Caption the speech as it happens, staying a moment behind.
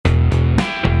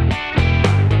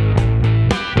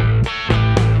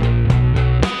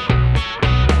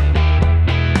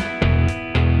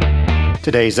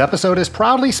Today's episode is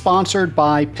proudly sponsored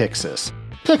by Pyxis.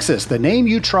 Pyxis, the name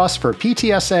you trust for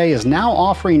PTSA, is now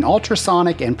offering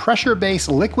ultrasonic and pressure-based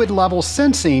liquid level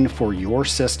sensing for your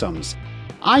systems.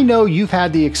 I know you've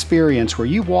had the experience where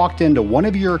you walked into one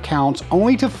of your accounts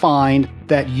only to find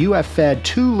that you have fed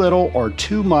too little or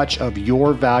too much of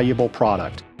your valuable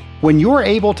product. When you're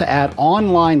able to add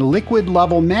online liquid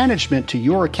level management to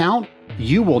your account,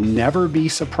 you will never be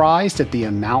surprised at the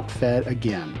amount fed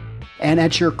again. And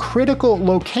at your critical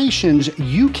locations,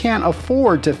 you can't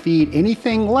afford to feed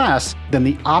anything less than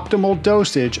the optimal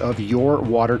dosage of your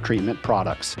water treatment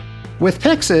products. With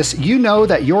Pyxis, you know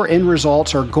that your end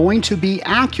results are going to be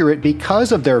accurate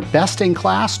because of their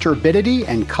best-in-class turbidity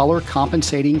and color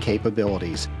compensating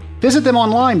capabilities. Visit them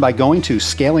online by going to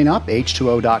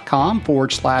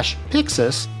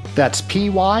scalinguph2o.com/Pyxis, that's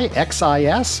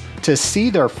Pyxis, to see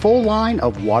their full line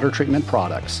of water treatment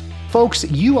products. Folks,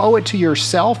 you owe it to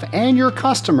yourself and your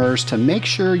customers to make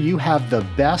sure you have the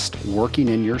best working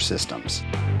in your systems.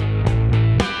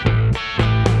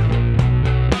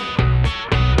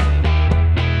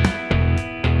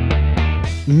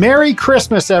 Merry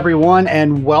Christmas, everyone,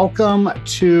 and welcome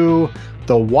to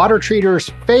the Water Treater's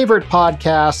favorite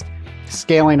podcast,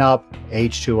 Scaling Up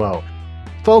H2O.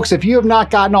 Folks, if you have not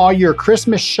gotten all your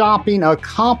Christmas shopping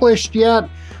accomplished yet,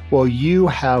 well, you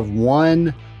have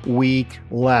 1 week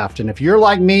left. And if you're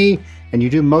like me and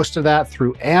you do most of that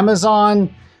through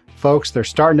Amazon, folks, they're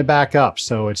starting to back up.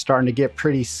 So it's starting to get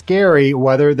pretty scary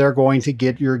whether they're going to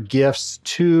get your gifts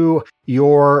to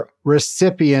your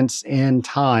recipients in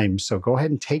time. So go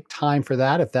ahead and take time for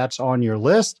that if that's on your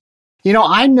list. You know,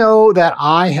 I know that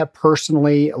I have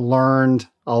personally learned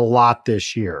a lot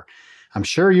this year. I'm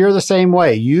sure you're the same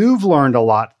way. You've learned a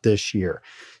lot this year.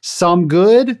 Some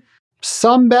good,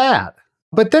 some bad.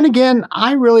 But then again,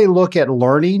 I really look at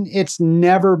learning. It's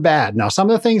never bad. Now, some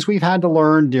of the things we've had to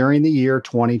learn during the year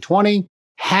 2020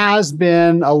 has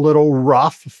been a little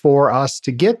rough for us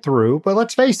to get through. But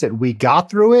let's face it, we got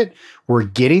through it, we're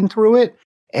getting through it,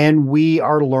 and we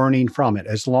are learning from it.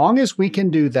 As long as we can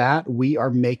do that, we are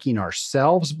making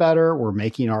ourselves better, we're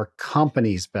making our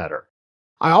companies better.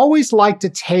 I always like to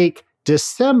take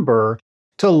December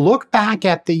to look back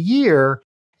at the year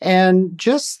and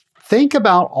just think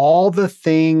about all the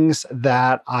things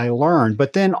that I learned,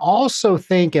 but then also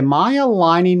think, am I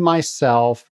aligning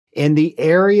myself in the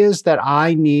areas that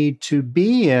I need to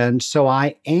be in so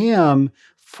I am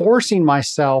forcing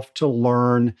myself to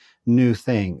learn new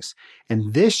things?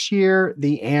 And this year,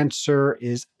 the answer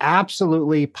is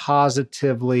absolutely,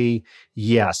 positively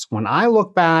yes. When I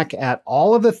look back at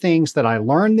all of the things that I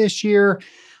learned this year,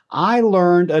 I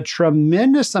learned a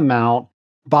tremendous amount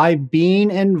by being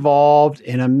involved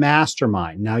in a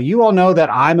mastermind. Now, you all know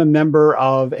that I'm a member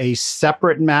of a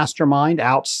separate mastermind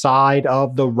outside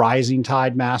of the Rising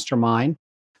Tide Mastermind.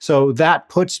 So that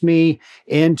puts me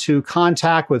into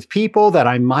contact with people that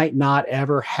I might not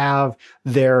ever have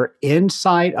their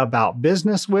insight about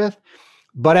business with.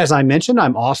 But as I mentioned,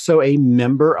 I'm also a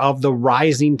member of the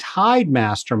Rising Tide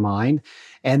Mastermind,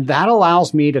 and that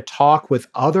allows me to talk with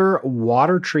other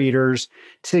water treaters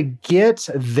to get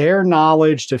their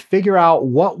knowledge, to figure out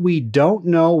what we don't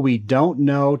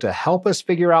know, to help us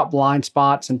figure out blind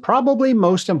spots, and probably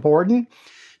most important,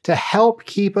 to help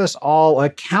keep us all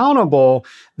accountable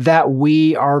that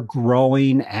we are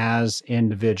growing as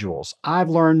individuals. I've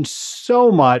learned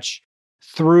so much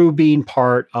through being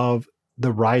part of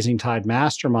the Rising Tide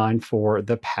Mastermind for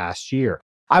the past year.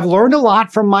 I've learned a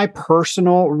lot from my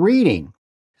personal reading.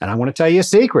 And I want to tell you a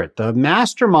secret. The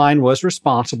mastermind was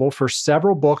responsible for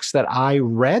several books that I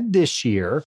read this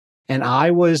year, and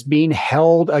I was being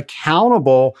held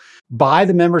accountable by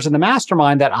the members of the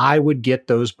mastermind that I would get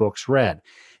those books read.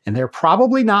 And they're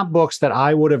probably not books that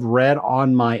I would have read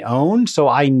on my own, so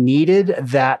I needed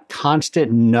that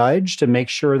constant nudge to make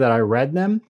sure that I read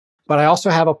them. But I also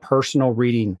have a personal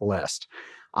reading list.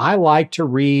 I like to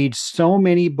read so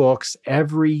many books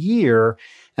every year,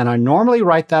 and I normally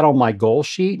write that on my goal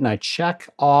sheet, and I check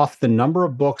off the number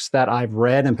of books that I've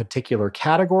read in particular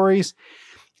categories.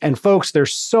 And folks,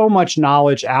 there's so much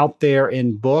knowledge out there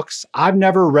in books. I've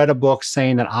never read a book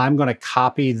saying that I'm going to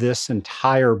copy this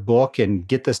entire book and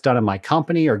get this done in my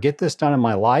company or get this done in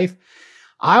my life.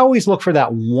 I always look for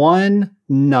that one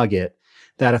nugget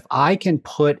that if I can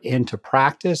put into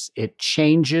practice, it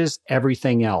changes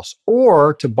everything else.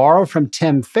 Or to borrow from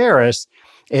Tim Ferriss,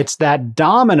 it's that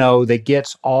domino that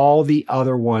gets all the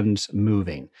other ones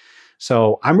moving.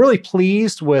 So I'm really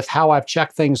pleased with how I've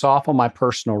checked things off on my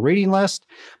personal reading list,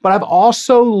 but I've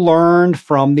also learned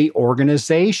from the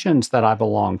organizations that I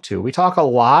belong to. We talk a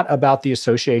lot about the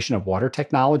Association of Water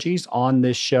Technologies on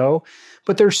this show,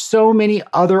 but there's so many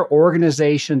other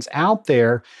organizations out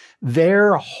there.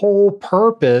 Their whole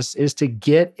purpose is to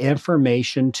get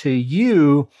information to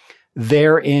you,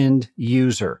 their end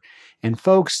user. And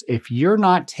folks, if you're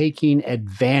not taking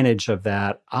advantage of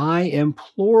that, I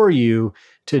implore you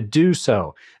to do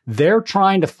so. They're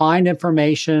trying to find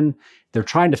information. They're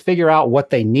trying to figure out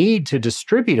what they need to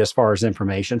distribute as far as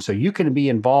information. So you can be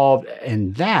involved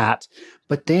in that,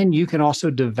 but then you can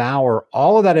also devour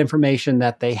all of that information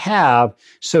that they have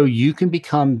so you can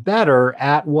become better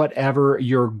at whatever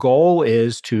your goal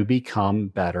is to become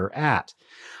better at.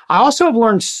 I also have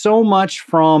learned so much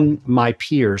from my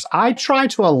peers. I try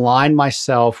to align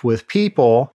myself with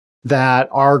people that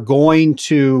are going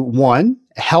to, one,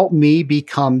 help me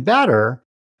become better,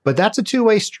 but that's a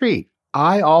two-way street.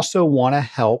 I also want to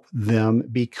help them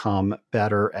become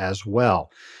better as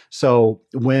well. So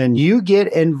when you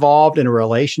get involved in a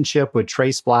relationship with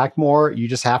Trace Blackmore, you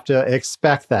just have to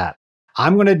expect that.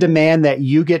 I'm going to demand that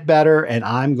you get better, and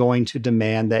I'm going to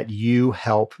demand that you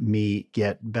help me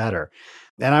get better.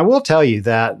 And I will tell you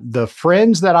that the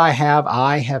friends that I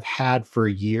have had for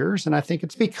years. And I think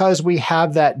it's because we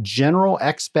have that general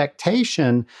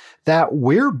expectation that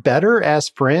we're better as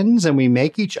friends and we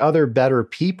make each other better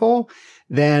people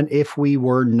than if we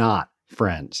were not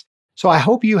friends. So I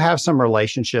hope you have some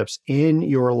relationships in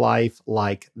your life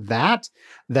like that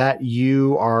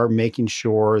you are making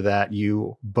sure that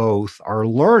you both are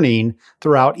learning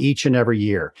throughout each and every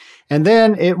year. And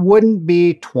then it wouldn't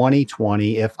be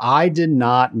 2020 if I did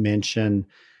not mention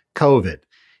COVID.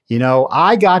 You know,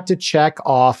 I got to check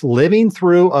off living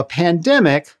through a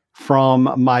pandemic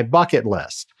from my bucket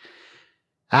list.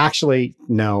 Actually,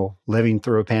 no, living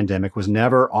through a pandemic was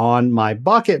never on my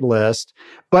bucket list,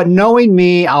 but knowing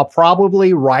me, I'll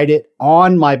probably write it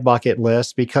on my bucket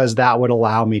list because that would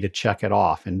allow me to check it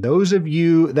off. And those of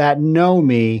you that know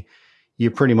me, you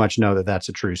pretty much know that that's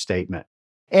a true statement.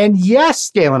 And yes,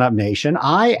 Scaling Up Nation,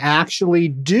 I actually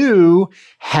do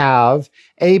have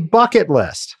a bucket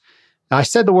list. Now, I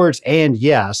said the words "and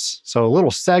yes," so a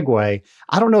little segue.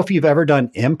 I don't know if you've ever done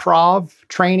improv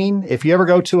training. If you ever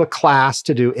go to a class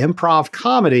to do improv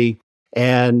comedy,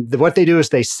 and what they do is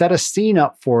they set a scene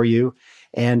up for you,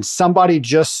 and somebody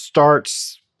just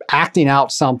starts acting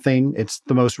out something. It's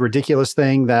the most ridiculous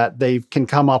thing that they can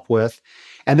come up with.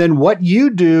 And then what you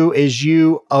do is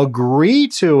you agree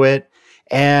to it,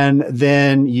 and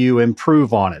then you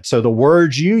improve on it. So the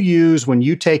words you use when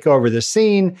you take over the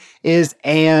scene is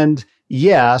 "and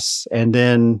yes," and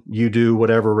then you do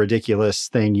whatever ridiculous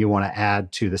thing you want to add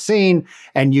to the scene,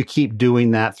 and you keep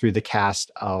doing that through the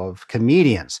cast of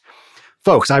comedians.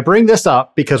 Folks, I bring this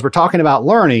up because we're talking about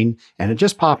learning, and it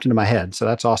just popped into my head, so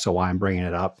that's also why I'm bringing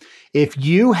it up. If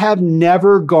you have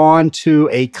never gone to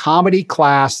a comedy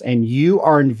class and you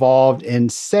are involved in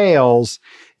sales,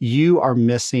 you are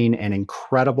missing an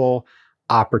incredible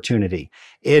opportunity.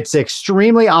 It's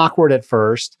extremely awkward at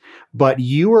first, but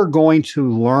you are going to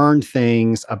learn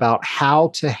things about how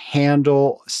to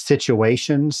handle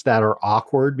situations that are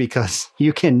awkward, because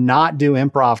you cannot do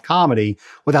improv comedy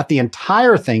without the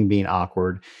entire thing being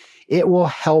awkward. It will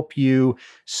help you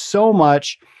so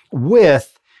much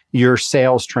with your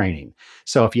sales training.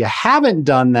 So if you haven't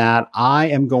done that, I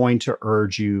am going to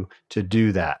urge you to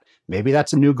do that. Maybe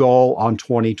that's a new goal on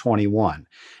 2021.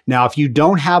 Now, if you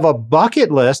don't have a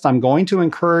bucket list, I'm going to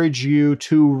encourage you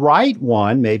to write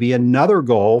one. Maybe another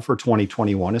goal for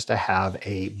 2021 is to have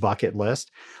a bucket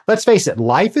list. Let's face it,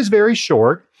 life is very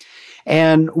short,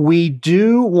 and we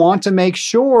do want to make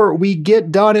sure we get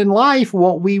done in life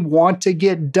what we want to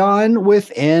get done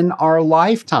within our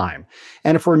lifetime.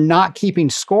 And if we're not keeping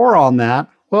score on that,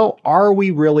 well, are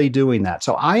we really doing that?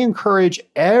 So I encourage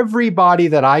everybody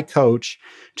that I coach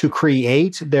to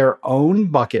create their own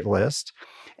bucket list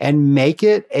and make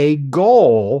it a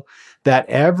goal that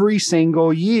every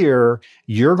single year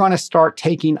you're going to start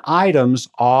taking items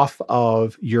off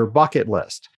of your bucket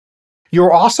list.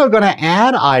 You're also going to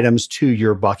add items to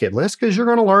your bucket list because you're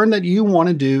going to learn that you want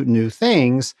to do new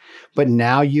things, but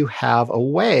now you have a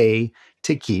way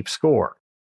to keep score.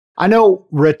 I know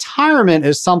retirement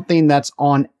is something that's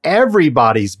on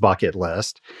everybody's bucket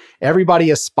list.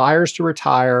 Everybody aspires to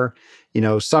retire. You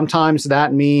know, sometimes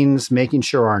that means making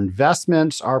sure our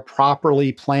investments are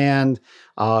properly planned,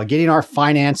 getting our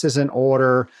finances in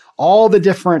order, all the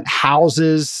different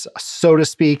houses, so to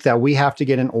speak, that we have to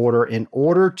get in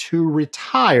order to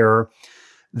retire.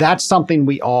 That's something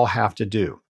we all have to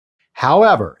do.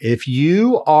 However, if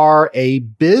you are a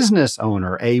business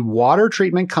owner, a water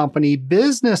treatment company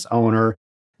business owner,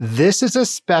 this is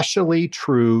especially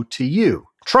true to you.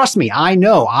 Trust me, I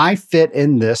know I fit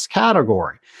in this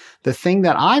category. The thing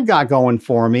that I've got going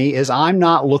for me is I'm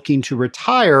not looking to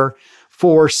retire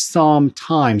for some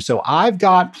time. So I've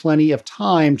got plenty of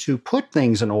time to put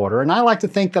things in order. And I like to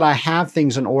think that I have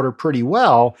things in order pretty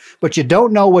well, but you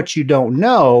don't know what you don't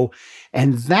know.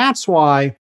 And that's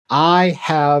why I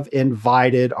have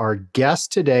invited our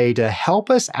guest today to help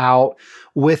us out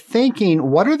with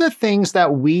thinking what are the things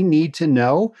that we need to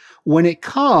know when it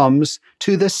comes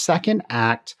to the second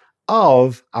act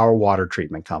of our water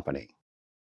treatment company.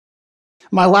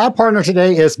 My lab partner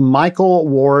today is Michael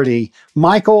Warady.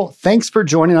 Michael, thanks for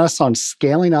joining us on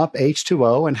Scaling Up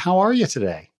H2O. And how are you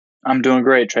today? I'm doing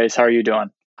great, Trace. How are you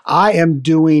doing? I am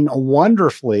doing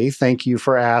wonderfully. Thank you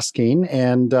for asking.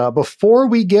 And before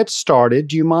we get started,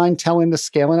 do you mind telling the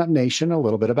Scaling Up Nation a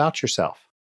little bit about yourself?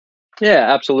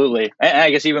 Yeah, absolutely. And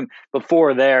I guess even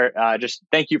before there, just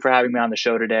thank you for having me on the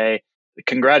show today.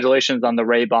 Congratulations on the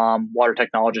Ray Baum Water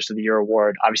Technologist of the Year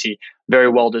award. Obviously, very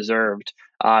well deserved.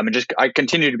 And just I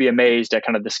continue to be amazed at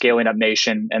kind of the Scaling Up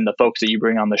Nation and the folks that you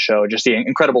bring on the show. Just the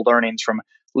incredible learnings from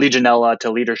Legionella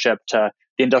to leadership to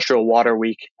the Industrial Water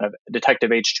Week, kind of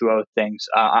Detective H2O things.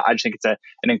 I just think it's an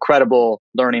incredible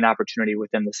learning opportunity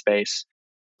within the space.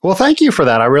 Well, thank you for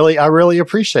that. I really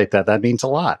appreciate that. That means a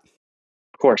lot.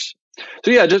 Of course.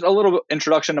 So yeah, just a little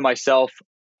introduction to myself.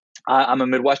 I'm a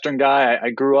Midwestern guy.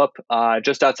 I grew up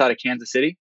just outside of Kansas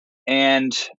City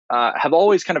and have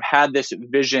always kind of had this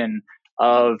vision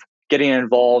of getting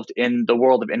involved in the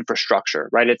world of infrastructure,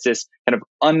 right? It's this kind of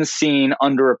unseen,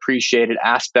 underappreciated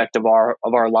aspect of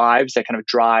our lives that kind of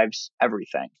drives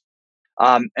everything.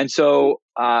 And so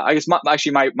I guess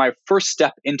my first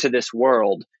step into this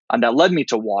world that led me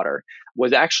to water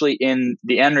was actually in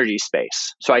the energy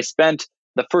space. So I spent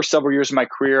the first several years of my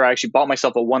career, I actually bought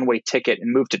myself a one-way ticket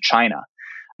and moved to China.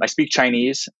 I speak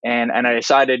Chinese, and I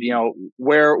decided,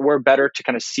 we're better to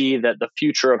kind of see the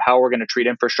future of how we're going to treat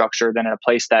infrastructure than in a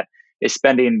place that is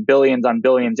spending billions on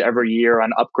billions every year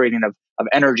on upgrading of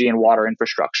energy and water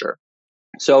infrastructure.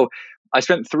 So I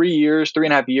spent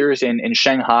 3.5 years in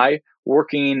Shanghai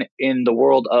working in the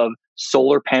world of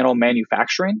solar panel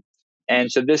manufacturing.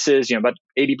 And so this is, about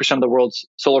 80% of the world's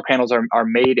solar panels are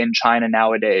made in China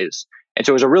nowadays. And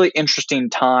so it was a really interesting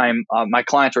time. My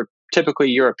clients were typically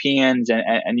Europeans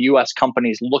and US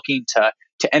companies looking to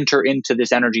enter into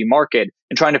this energy market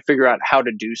and trying to figure out how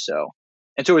to do so.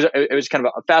 And so it was kind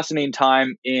of a fascinating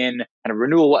time in kind of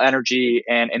renewable energy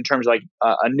and in terms of like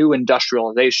a new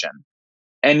industrialization.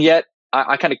 And yet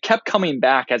I kind of kept coming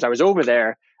back as I was over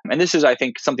there. And this is, I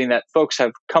think, something that folks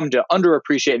have come to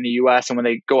underappreciate in the US. And when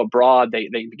they go abroad, they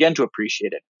begin to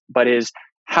appreciate it. But is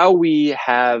how we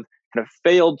have kind of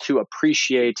failed to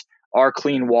appreciate our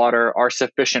clean water, our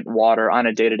sufficient water on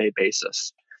a day-to-day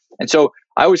basis. And so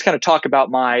I always kind of talk about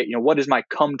my, what is my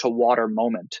come to water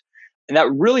moment? And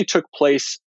that really took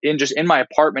place in my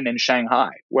apartment in Shanghai,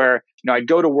 where, I'd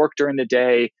go to work during the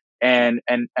day and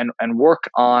work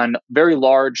on very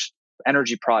large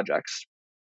energy projects.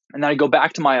 And then I'd go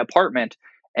back to my apartment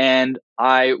and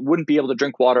I wouldn't be able to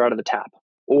drink water out of the tap.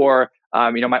 Or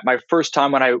my first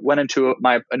time when I went into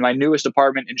my newest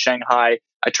apartment in Shanghai,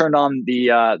 I turned on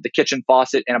the kitchen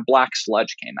faucet and a black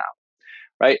sludge came out,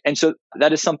 right? And so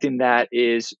that is something that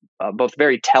is both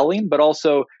very telling, but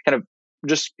also kind of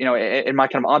just in my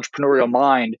kind of entrepreneurial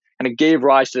mind, kind of gave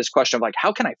rise to this question of like,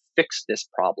 how can I fix this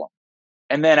problem?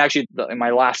 And then actually, in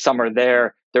my last summer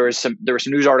there was some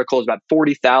news articles about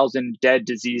 40,000 dead,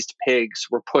 diseased pigs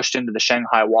were pushed into the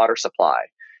Shanghai water supply.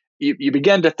 You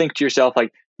begin to think to yourself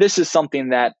like, this is something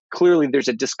that clearly there's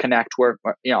a disconnect where,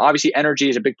 obviously energy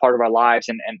is a big part of our lives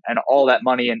and all that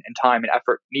money and time and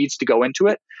effort needs to go into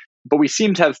it. But we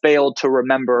seem to have failed to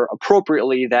remember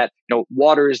appropriately that,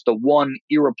 water is the one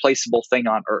irreplaceable thing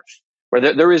on earth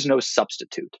where there is no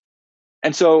substitute.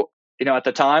 And so, at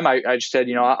the time I just said,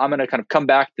 I'm going to kind of come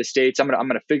back to the States. I'm going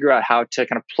to figure out how to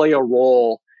kind of play a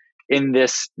role in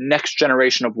this next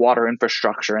generation of water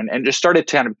infrastructure and just started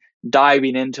kind of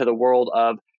diving into the world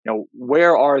of,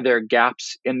 where are there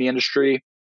gaps in the industry?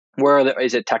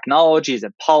 Is it technology? Is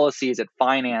it policy? Is it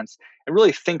finance? And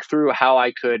really think through how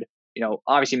I could,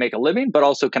 obviously make a living, but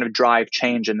also kind of drive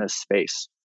change in this space.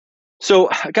 So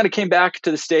I kind of came back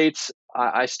to the States.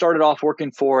 I started off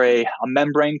working for a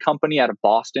membrane company out of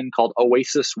Boston called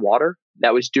Oasis Water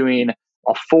that was doing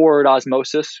a forward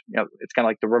osmosis. It's kind of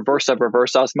like the reverse of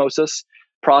reverse osmosis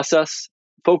process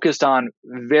focused on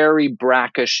very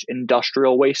brackish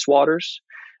industrial wastewaters.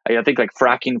 I think like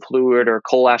fracking fluid or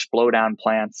coal ash blowdown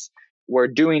plants were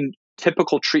doing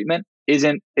typical treatment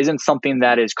isn't something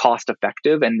that is cost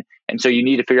effective, and so you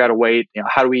need to figure out a way,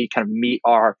 how do we kind of meet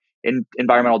our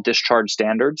environmental discharge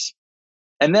standards.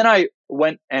 And then I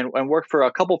went and worked for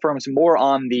a couple firms more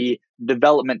on the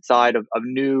development side of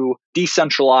new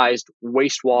decentralized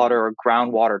wastewater or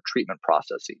groundwater treatment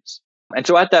processes. And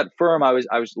so at that firm, I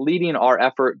was leading our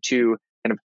effort to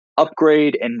kind of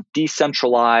upgrade and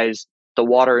decentralize the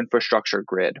water infrastructure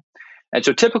grid. And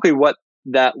so typically what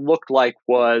that looked like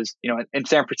was, in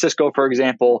San Francisco, for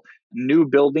example, new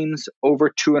buildings over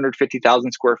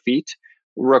 250,000 square feet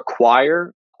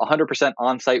require 100%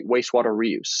 on-site wastewater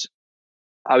reuse.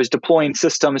 I was deploying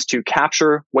systems to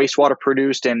capture wastewater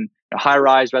produced in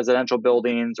high-rise residential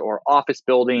buildings or office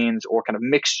buildings or kind of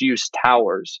mixed-use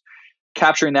towers,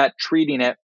 capturing that, treating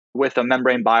it with a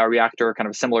membrane bioreactor, kind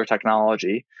of similar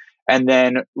technology, and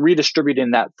then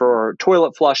redistributing that for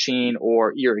toilet flushing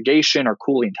or irrigation or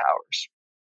cooling towers.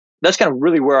 That's kind of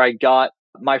really where I got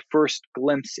my first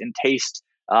glimpse and taste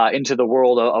into the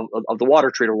world of the water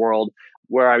treater world,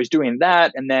 where I was doing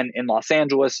that. And then in Los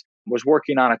Angeles, was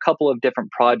working on a couple of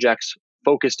different projects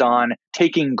focused on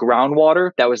taking groundwater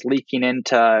that was leaking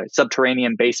into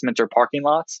subterranean basements or parking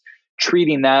lots,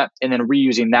 treating that, and then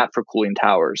reusing that for cooling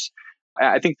towers.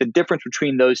 I think the difference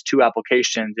between those two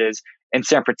applications is in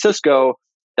San Francisco,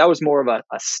 that was more of a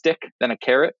stick than a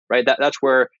carrot, right? That's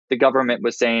where the government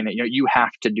was saying that, you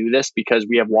have to do this because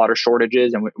we have water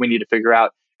shortages and we need to figure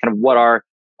out kind of what our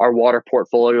water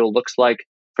portfolio looks like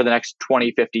for the next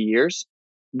 20, 50 years.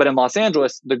 But in Los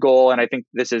Angeles, the goal, and I think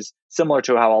this is similar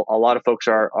to how a lot of folks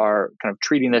are kind of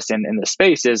treating this in this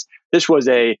space, is this was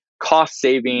a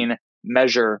cost-saving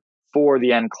measure for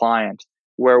the end client,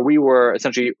 where we were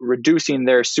essentially reducing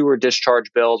their sewer discharge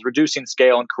bills, reducing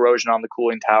scale and corrosion on the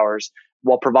cooling towers,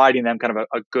 while providing them kind of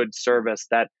a good service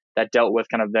that dealt with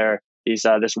kind of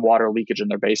this water leakage in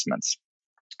their basements.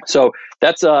 So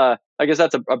that's I guess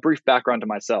that's a brief background to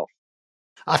myself.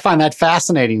 I find that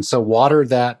fascinating. So water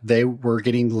that they were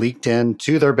getting leaked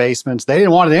into their basements, they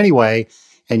didn't want it anyway,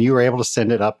 and you were able to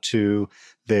send it up to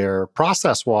their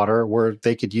process water where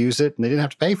they could use it and they didn't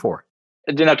have to pay for it.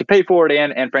 They didn't have to pay for it,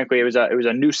 and frankly, it was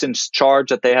a nuisance charge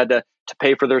that they had to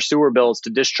pay for their sewer bills to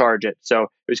discharge it. So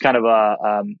it was kind of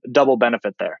a double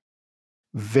benefit there.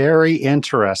 Very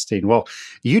interesting. Well,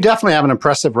 you definitely have an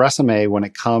impressive resume when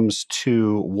it comes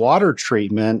to water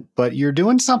treatment, but you're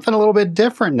doing something a little bit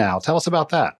different now. Tell us about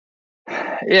that.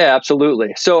 Yeah,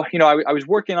 absolutely. So, I was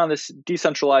working on this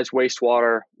decentralized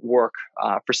wastewater work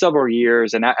for several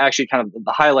years. And actually kind of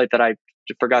the highlight that I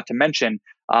forgot to mention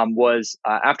was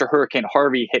after Hurricane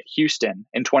Harvey hit Houston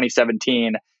in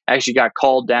 2017, I actually got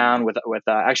called down with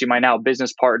actually my now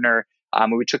business partner.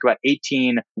 We took about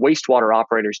 18 wastewater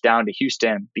operators down to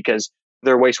Houston because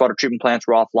their wastewater treatment plants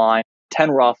were offline,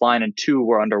 10 were offline, and 2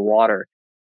 were underwater.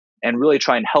 And really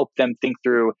try and help them think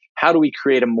through, how do we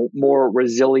create a more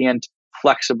resilient,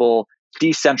 flexible,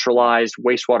 decentralized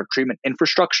wastewater treatment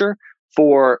infrastructure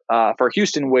for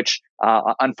Houston, which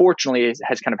unfortunately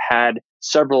has kind of had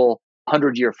several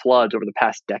 100-year floods over the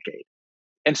past decade.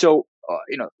 And so,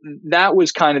 that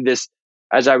was kind of this,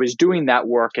 as I was doing that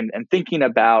work and thinking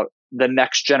about the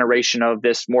next generation of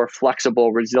this more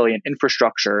flexible, resilient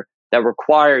infrastructure that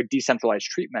required decentralized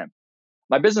treatment.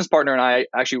 My business partner and I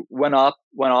actually went off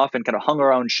and kind of hung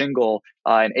our own shingle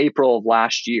in April of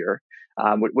last year,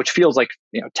 which feels like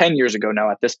 10 years ago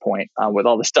now at this point with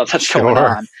all the stuff that's going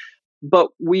on. But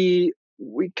we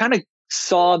kind of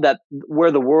saw that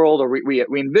where the world, or we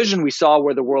envisioned, we saw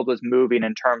where the world was moving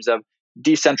in terms of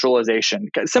decentralization.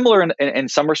 Similar in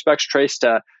some respects, traced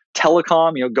to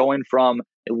telecom, going from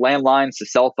landlines to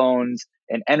cell phones,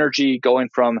 and energy going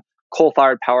from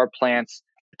coal-fired power plants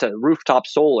to rooftop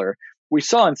solar. We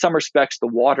saw in some respects the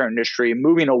water industry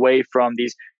moving away from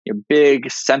these big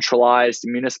centralized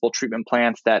municipal treatment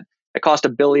plants that cost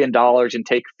 $1 billion and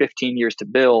take 15 years to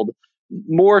build,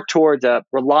 more towards a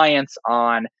reliance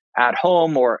on at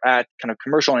home or at kind of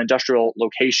commercial and industrial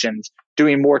locations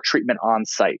doing more treatment on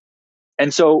site.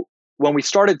 And so when we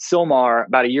started Sylmar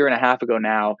about 1.5 years ago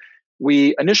now,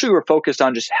 we initially were focused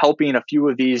on just helping a few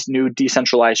of these new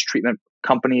decentralized treatment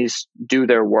companies do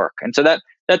their work. And so that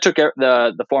took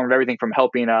the form of everything from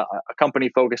helping a company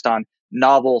focused on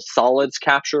novel solids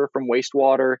capture from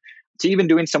wastewater to even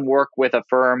doing some work with a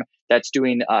firm that's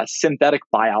doing synthetic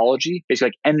biology, basically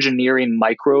like engineering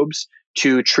microbes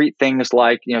to treat things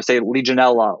like, say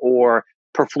Legionella or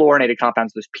perfluorinated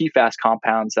compounds, those PFAS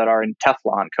compounds that are in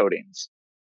Teflon coatings.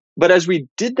 But as we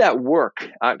did that work,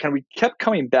 we kept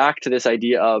coming back to this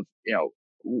idea of,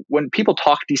 when people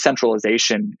talk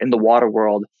decentralization in the water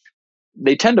world,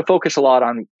 they tend to focus a lot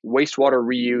on wastewater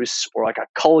reuse or like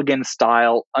a Culligan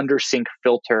style under sink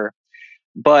filter.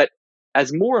 But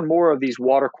as more and more of these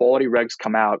water quality regs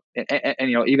come out,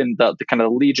 and even the kind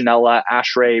of Legionella,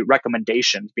 ASHRAE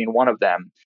recommendations being one of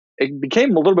them, it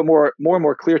became a little bit more and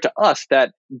more clear to us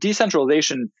that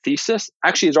decentralization thesis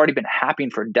actually has already been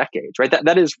happening for decades, right?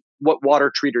 That is what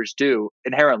water treaters do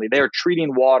inherently. They are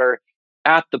treating water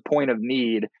at the point of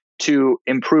need to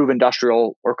improve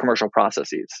industrial or commercial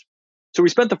processes. So we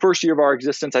spent the first year of our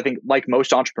existence, I think, like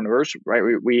most entrepreneurs, right?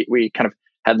 We kind of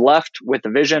had left with the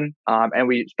vision, and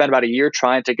we spent about a year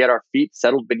trying to get our feet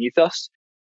settled beneath us.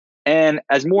 And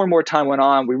as more and more time went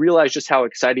on, we realized just how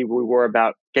excited we were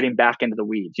about getting back into the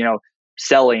weeds,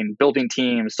 selling, building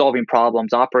teams, solving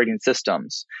problems, operating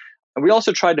systems. And we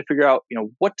also tried to figure out,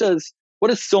 what does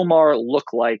Sylmar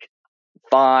look like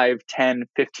 5, 10,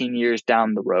 15 years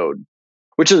down the road,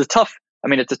 which is it's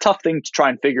a tough thing to try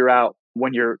and figure out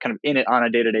when you're kind of in it on a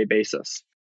day-to-day basis.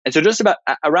 And so just about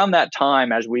around that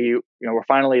time, as we were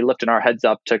finally lifting our heads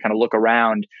up to kind of look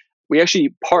around, we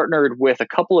actually partnered with a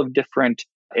couple of different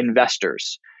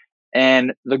investors.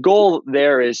 And the goal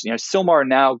there is, Sylmar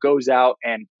now goes out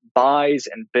and buys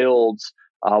and builds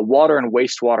water and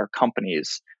wastewater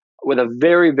companies with a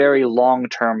very, very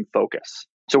long-term focus.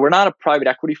 So we're not a private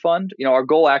equity fund. Our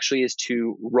goal actually is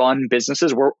to run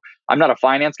businesses. I'm not a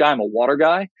finance guy, I'm a water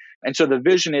guy. And so the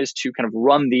vision is to kind of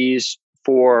run these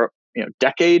for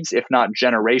decades, if not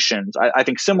generations. I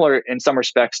think similar in some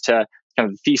respects to kind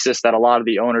of the thesis that a lot of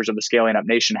the owners of the Scaling Up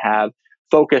Nation have,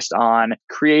 focused on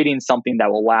creating something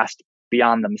that will last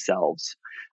beyond themselves.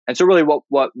 And so really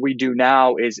what we do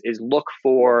now is look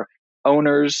for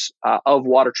owners of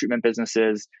water treatment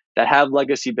businesses that have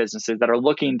legacy businesses that are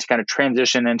looking to kind of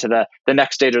transition into the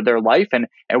next stage of their life and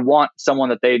want someone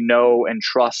that they know and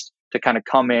trust to kind of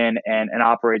come in and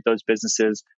operate those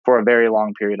businesses for a very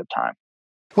long period of time.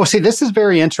 Well, see, this is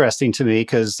very interesting to me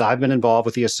because I've been involved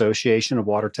with the Association of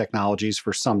Water Technologies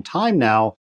for some time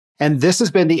now. And this has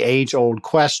been the age-old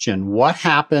question. What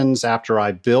happens after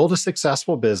I build a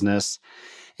successful business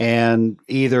and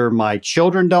either my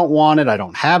children don't want it, I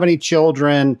don't have any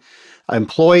children,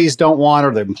 employees don't want it,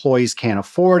 or the employees can't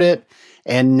afford it.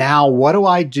 And now what do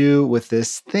I do with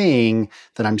this thing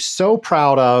that I'm so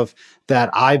proud of that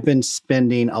I've been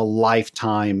spending a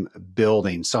lifetime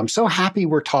building? So I'm so happy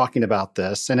we're talking about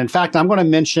this. And in fact, I'm going to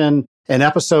mention in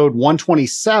episode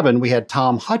 127, we had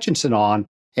Tom Hutchinson on,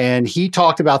 and he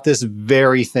talked about this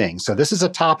very thing. So this is a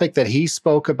topic that he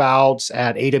spoke about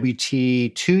at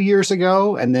AWT 2 years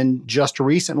ago, and then just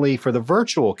recently for the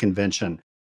virtual convention.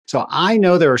 So I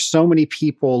know there are so many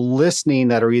people listening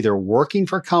that are either working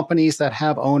for companies that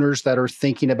have owners that are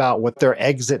thinking about what their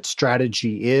exit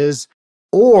strategy is,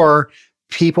 or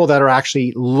people that are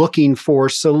actually looking for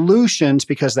solutions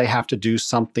because they have to do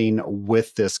something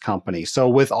with this company. So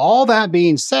with all that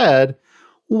being said,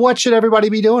 what should everybody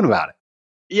be doing about it?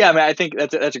 Yeah, I think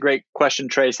that's a great question,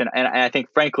 Trace. And I think,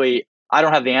 frankly, I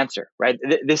don't have the answer, right?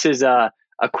 This is a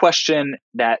question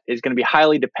that is going to be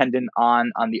highly dependent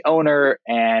on the owner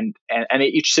and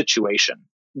each situation.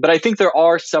 But I think there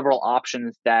are several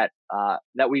options that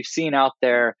we've seen out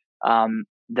there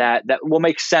that will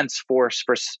make sense for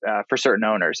certain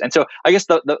owners. And so I guess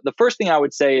the first thing I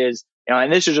would say is,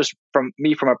 and this is just from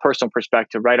a personal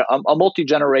perspective, right? A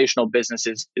multi-generational business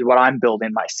is what I'm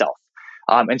building myself.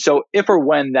 And so if or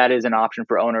when that is an option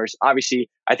for owners, obviously,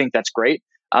 I think that's great.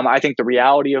 I think the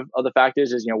reality of the fact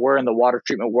is we're in the water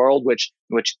treatment world, which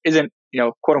isn't,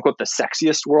 quote unquote, the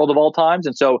sexiest world of all times.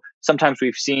 And so sometimes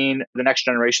we've seen the next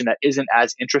generation that isn't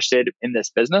as interested in this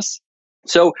business.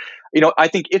 So, I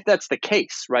think if that's the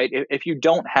case, right, if you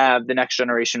don't have the next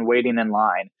generation waiting in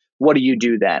line, what do you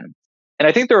do then? And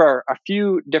I think there are a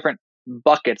few different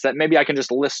buckets that maybe I can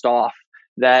just list off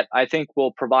that I think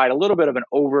will provide a little bit of an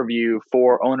overview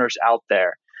for owners out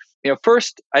there.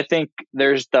 First, I think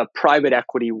there's the private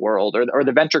equity world or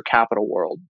the venture capital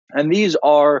world. And these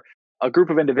are a group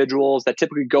of individuals that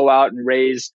typically go out and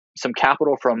raise some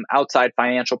capital from outside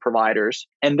financial providers.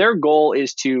 And their goal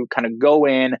is to kind of go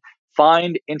in,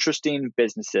 find interesting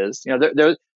businesses.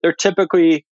 They're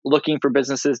typically looking for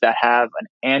businesses that have an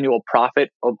annual profit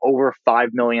of over $5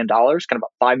 million, kind of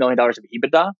 $5 million of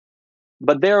EBITDA.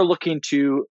 But they're looking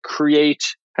to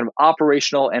create kind of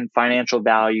operational and financial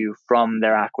value from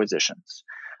their acquisitions.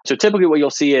 So typically what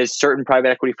you'll see is certain private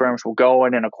equity firms will go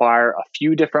in and acquire a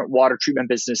few different water treatment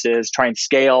businesses, try and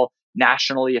scale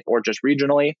nationally or just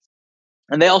regionally.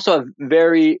 And they also have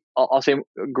very, I'll say,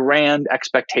 grand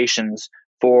expectations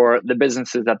for the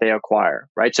businesses that they acquire,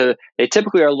 right? So they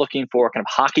typically are looking for kind of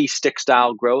hockey stick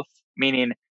style growth,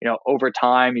 meaning, over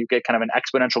time you get kind of an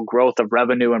exponential growth of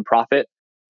revenue and profit.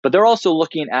 But they're also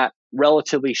looking at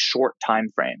relatively short time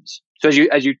frames. So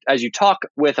as you talk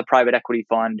with a private equity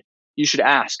fund, you should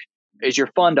ask, Is your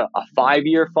fund a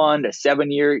 5-year fund, a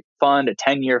 7-year fund, a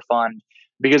 10-year fund?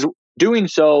 Because doing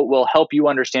so will help you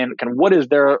understand kind of what is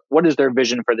their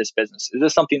vision for this business. Is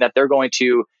this something that they're going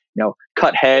to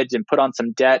cut heads and put on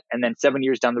some debt and then 7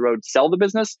 years down the road sell the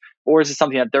business? Or is it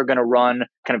something that they're going to run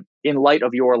kind of in light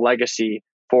of your legacy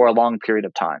for a long period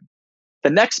of time? The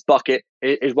next bucket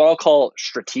is what I'll call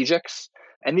strategics.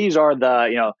 And these are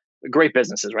the great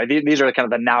businesses, right? These are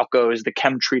kind of the Nalcos, the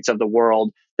ChemTreats of the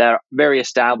world that are very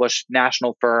established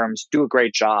national firms, do a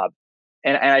great job.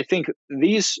 And I think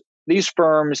these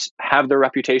firms have their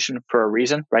reputation for a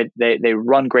reason, right? They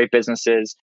run great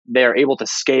businesses. They're able to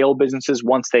scale businesses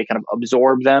once they kind of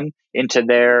absorb them into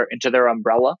their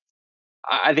umbrella.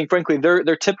 I think, frankly,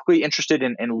 they're typically interested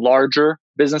in larger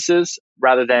businesses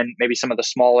rather than maybe some of the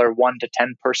smaller 1 to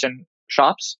 10 person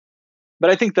shops. But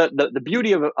I think that the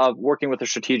beauty of working with a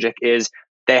strategic is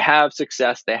they have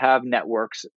success, they have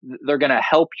networks. They're going to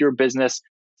help your business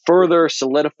further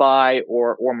solidify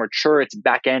or mature its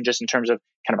back end just in terms of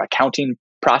kind of accounting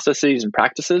processes and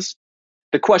practices.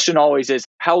 The question always is,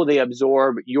 how will they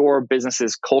absorb your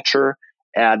business's culture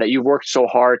that you've worked so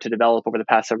hard to develop over the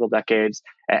past several decades?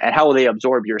 And how will they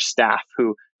absorb your staff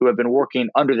who have been working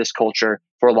under this culture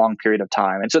for a long period of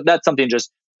time? And so that's something,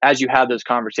 just as you have those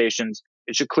conversations,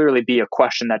 it should clearly be a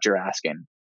question that you're asking.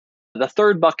 The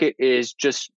third bucket is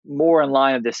just more in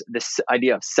line of this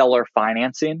idea of seller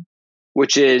financing,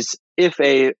 which is if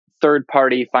a third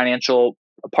party financial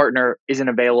partner isn't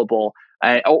available,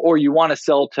 or you want to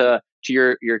sell to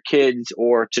your kids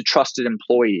or to trusted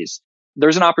employees,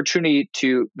 there's an opportunity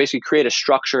to basically create a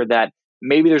structure that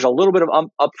maybe there's a little bit of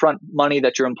upfront money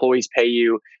that your employees pay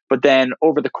you, but then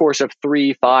over the course of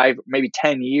 3, 5, maybe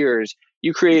 10 years,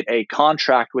 you create a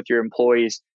contract with your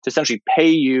employees to essentially pay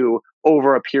you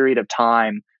over a period of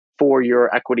time for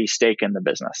your equity stake in the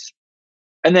business.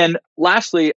 And then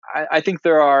lastly, I think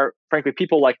there are, frankly,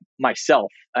 people like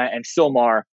myself and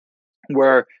Sylmar,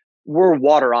 where we're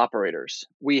water operators.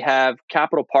 We have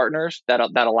capital partners that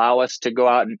allow us to go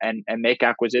out and make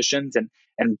acquisitions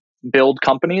and build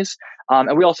companies.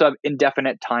 And we also have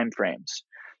indefinite timeframes.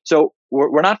 So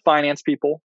we're not finance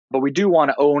people, but we do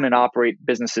want to own and operate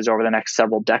businesses over the next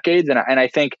several decades. And I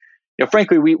think,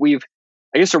 frankly, we've,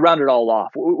 I guess, to round it all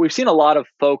off, we've seen a lot of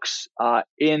folks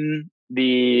in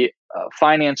the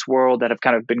finance world that have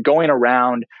kind of been going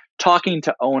around talking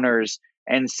to owners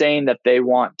and saying that they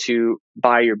want to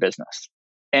buy your business.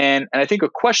 And I think a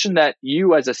question that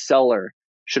you as a seller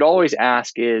should always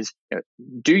ask is,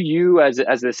 do you as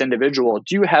this individual,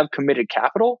 do you have committed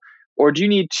capital, or do you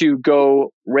need to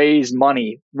go raise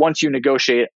money once you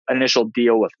negotiate an initial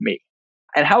deal with me?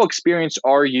 And how experienced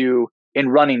are you in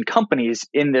running companies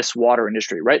in this water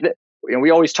industry, right? We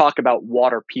always talk about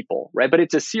water people, right? But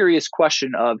it's a serious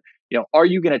question of, are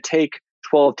you going to take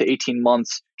 12 to 18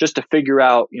 months just to figure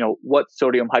out, what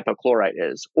sodium hypochlorite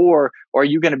is? Or are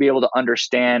you going to be able to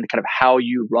understand kind of how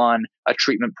you run a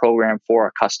treatment program for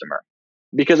a customer?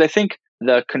 Because I think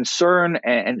the concern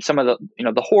and some of the,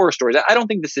 the horror stories, I don't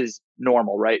think this is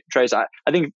normal, right, Trace? I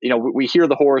think, we hear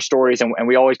the horror stories and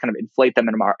we always kind of inflate them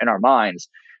in our minds.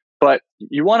 But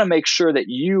you want to make sure that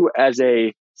you as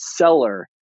a seller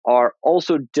are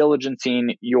also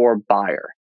diligencing your buyer.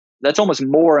 That's almost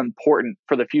more important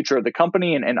for the future of the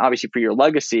company and obviously for your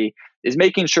legacy, is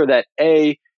making sure that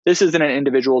A, this isn't an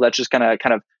individual that's just going to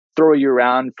kind of throw you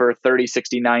around for 30,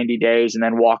 60, 90 days and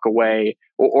then walk away,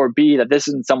 or B, that this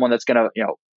isn't someone that's going to,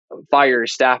 fire your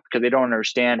staff because they don't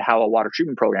understand how a water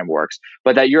treatment program works,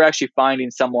 but that you're actually finding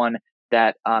someone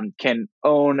that can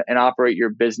own and operate your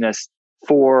business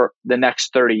for the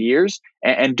next 30 years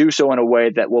and do so in a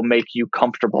way that will make you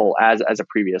comfortable as a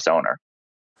previous owner.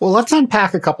 Well, let's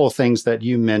unpack a couple of things that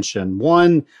you mentioned.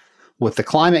 One, with the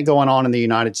climate going on in the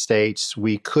United States,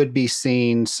 we could be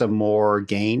seeing some more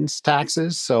gains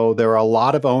taxes. So there are a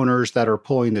lot of owners that are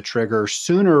pulling the trigger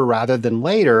sooner rather than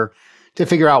later to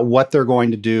figure out what they're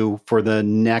going to do for the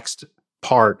next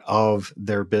part of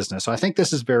their business. So I think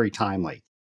this is very timely.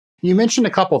 You mentioned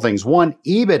a couple of things. One,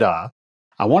 EBITDA.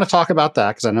 I want to talk about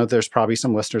that because I know there's probably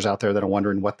some listeners out there that are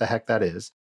wondering what the heck that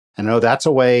is. I know that's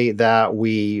a way that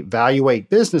we evaluate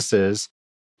businesses,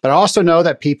 but I also know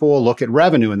that people will look at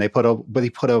revenue and they put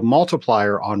a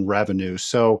multiplier on revenue.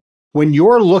 So when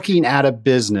you're looking at a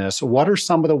business, what are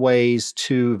some of the ways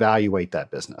to evaluate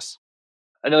that business?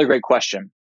 Another great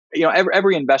question.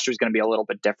 Every investor is going to be a little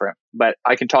bit different, but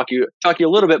I can talk you a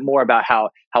little bit more about how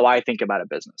I think about a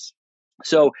business.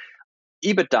 So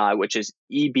EBITDA, which is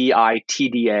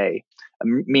EBITDA,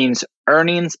 means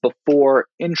earnings before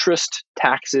interest,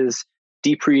 taxes,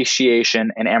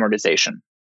 depreciation, and amortization.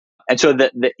 And so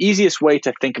the easiest way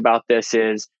to think about this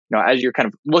is, as you're kind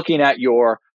of looking at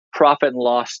your profit and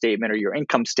loss statement or your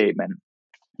income statement,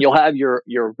 you'll have your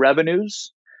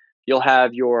revenues, you'll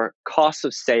have your cost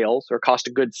of sales or cost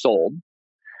of goods sold,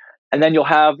 and then you'll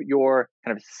have your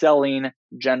kind of selling,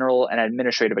 general, and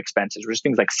administrative expenses, which is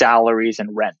things like salaries and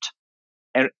rent.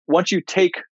 And once you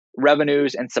take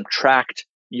revenues and subtract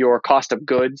your cost of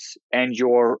goods and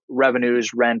your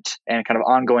revenues, rent, and kind of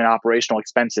ongoing operational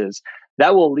expenses,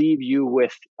 that will leave you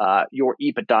with your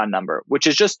EBITDA number, which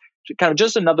is just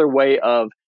another way of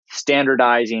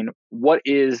standardizing what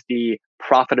is the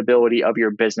profitability of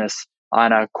your business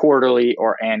on a quarterly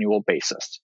or annual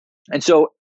basis. And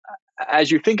so as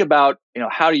you think about,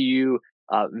 how do you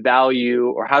value,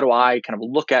 or how do I kind of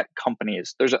look at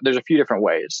companies? There's a few different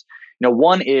ways.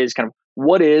 One is kind of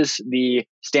what is the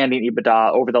standing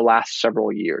EBITDA over the last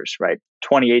several years, right?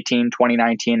 2018,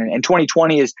 2019, and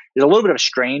 2020 is a little bit of a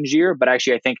strange year, but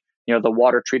actually I think, the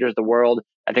water treaters of the world,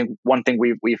 I think one thing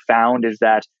we've found is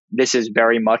that this is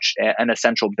very much an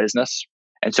essential business.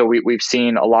 And so we've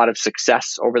seen a lot of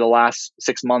success over the last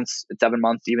 6 months, 7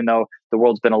 months, even though the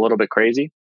world's been a little bit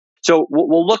crazy. So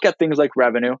we'll look at things like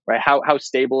revenue, right? How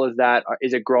stable is that?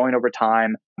 Is it growing over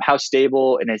time? How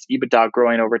stable, and is EBITDA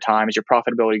growing over time? Is your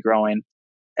profitability growing?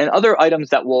 And other items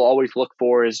that we'll always look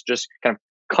for is just kind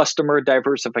of customer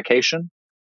diversification,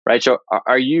 right? So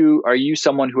are you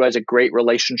someone who has a great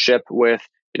relationship with,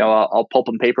 a pulp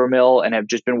and paper mill and have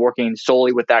just been working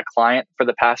solely with that client for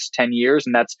the past 10 years,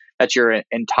 and that's your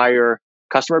entire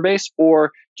customer base?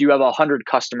 Or do you have 100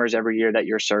 customers every year that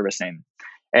you're servicing?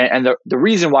 And the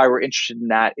reason why we're interested in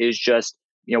that is just,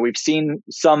 we've seen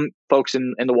some folks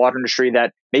in the water industry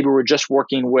that maybe we're just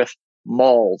working with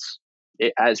malls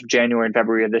as of January and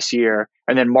February of this year.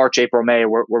 And then March, April, May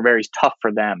were very tough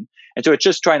for them. And so it's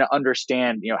just trying to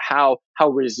understand, how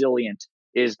resilient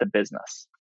is the business.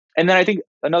 And then I think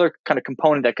another kind of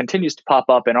component that continues to pop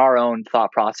up in our own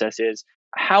thought process is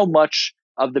how much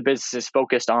of the business is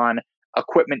focused on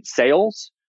equipment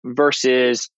sales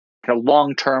versus kind of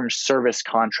long-term service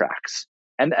contracts.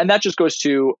 And that just goes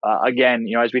to, again,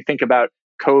 as we think about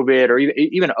COVID or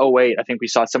even 08, I think we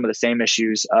saw some of the same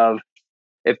issues of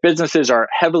if businesses are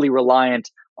heavily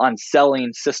reliant on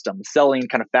selling systems, selling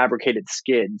kind of fabricated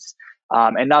skids,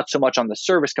 and not so much on the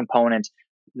service component,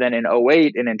 then in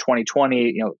 08 and in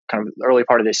 2020, kind of the early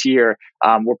part of this year,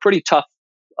 were pretty tough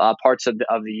parts of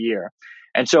the year.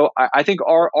 And so I think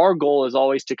our goal is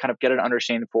always to kind of get an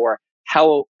understanding for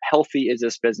how healthy is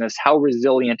this business? How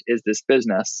resilient is this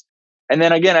business? And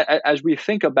then again, as we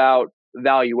think about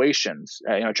valuations,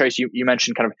 Trace, you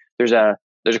mentioned kind of there's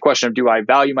a question of, do I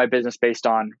value my business based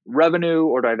on revenue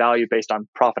or do I value based on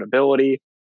profitability?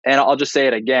 And I'll just say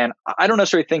it again, I don't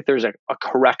necessarily think there's a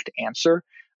correct answer.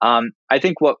 I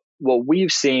think what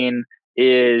we've seen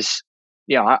is,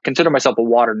 I consider myself a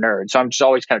water nerd, so I'm just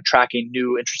always kind of tracking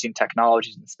new interesting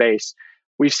technologies in the space.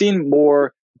 We've seen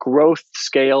more growth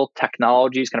scale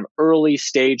technologies, kind of early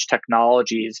stage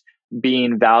technologies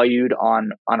being valued on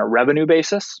a revenue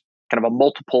basis, kind of a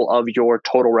multiple of your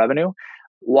total revenue,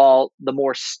 while the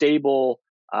more stable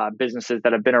businesses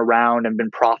that have been around and been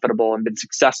profitable and been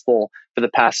successful for the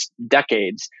past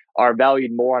decades are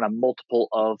valued more on a multiple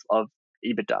of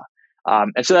EBITDA.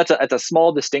 And so that's a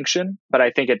small distinction, but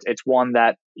I think it's one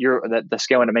that the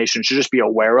Scale Animation should just be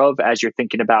aware of as you're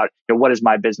thinking about, what is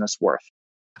my business worth?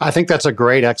 I think that's a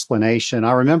great explanation.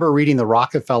 I remember reading The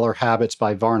Rockefeller Habits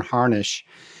by Varn Harnish,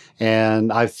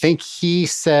 and I think he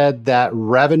said that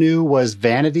revenue was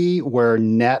vanity where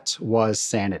net was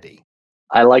sanity.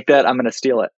 I like that. I'm going to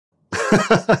steal it.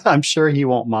 I'm sure he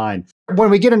won't mind. When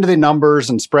we get into the numbers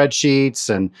and spreadsheets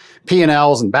and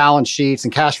P&Ls and balance sheets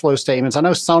and cash flow statements, I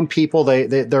know some people,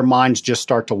 their minds just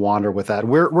start to wander with that.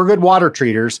 We're good water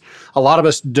treaters. A lot of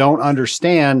us don't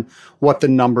understand what the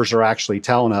numbers are actually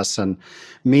telling us. And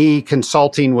me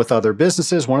consulting with other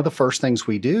businesses, one of the first things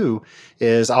we do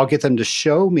is I'll get them to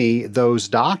show me those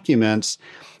documents.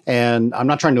 And I'm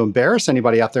not trying to embarrass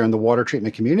anybody out there in the water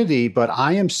treatment community, but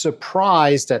I am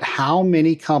surprised at how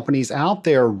many companies out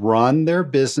there run their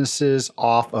businesses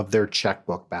off of their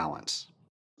checkbook balance.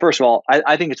 First of all,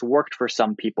 I think it's worked for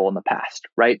some people in the past,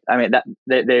 right? I mean,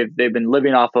 that they've been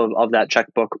living off of that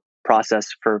checkbook process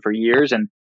for years, and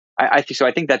I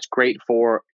think that's great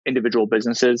for individual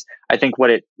businesses. I think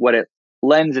what it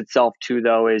lends itself to,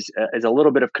 though, is a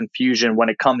little bit of confusion when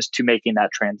it comes to making that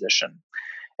transition.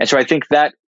 And so I think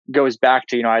that goes back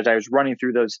to, as I was running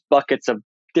through those buckets of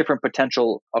different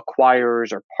potential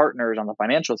acquirers or partners on the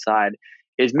financial side,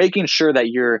 is making sure that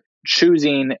you're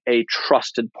choosing a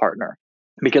trusted partner.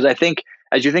 Because I think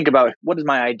as you think about what does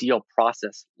my ideal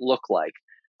process look like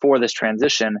for this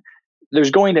transition,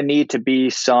 there's going to need to be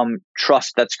some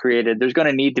trust that's created. There's going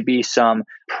to need to be some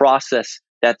process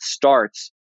that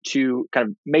starts to kind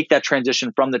of make that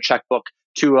transition from the checkbook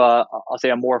to I'll say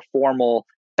a more formal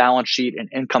balance sheet and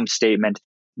income statement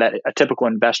that a typical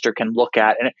investor can look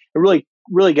at and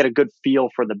really get a good feel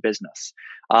for the business.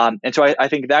 And so I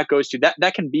think that goes to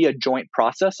that can be a joint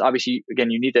process. Obviously,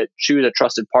 again, you need to choose a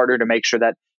trusted partner to make sure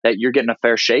that you're getting a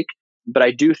fair shake. But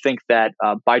I do think that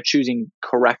by choosing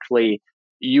correctly,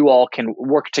 you all can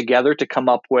work together to come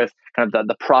up with kind of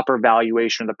the proper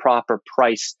valuation, the proper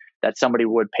price that somebody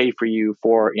would pay for you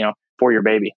for your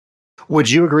baby.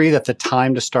 Would you agree that the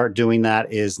time to start doing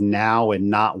that is now and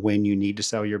not when you need to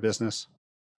sell your business?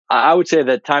 I would say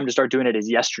the time to start doing it is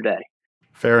yesterday.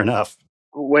 Fair enough.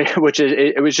 Which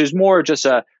is more just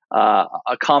a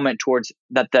comment towards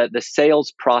that the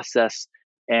sales process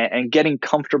and getting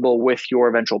comfortable with your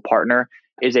eventual partner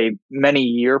is a many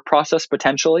year process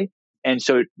potentially. And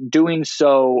so doing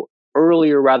so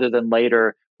earlier rather than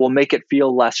later will make it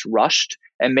feel less rushed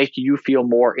and make you feel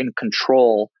more in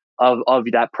control of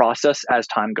that process as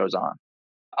time goes on.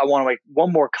 I want to make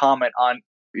one more comment on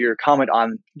your comment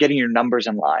on getting your numbers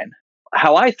in line.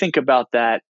 How I think about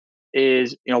that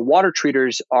is, water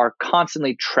treaters are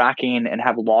constantly tracking and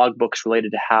have logbooks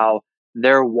related to how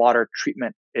their water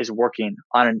treatment is working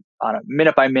on a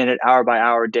minute by minute, hour by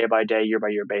hour, day by day, year by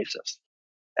year basis.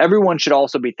 Everyone should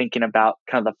also be thinking about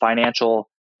kind of the financial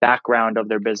background of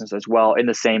their business as well in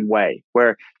the same way,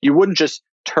 where you wouldn't just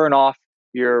turn off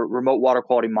your remote water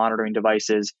quality monitoring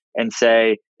devices and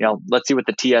say, let's see what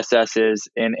the TSS is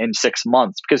in 6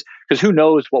 months, because who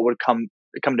knows what would come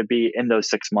to be in those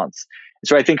 6 months. And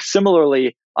so I think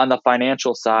similarly on the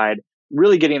financial side,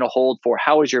 really getting a hold for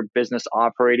how is your business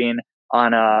operating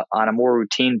on a more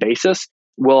routine basis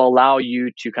will allow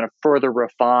you to kind of further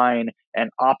refine and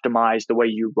optimize the way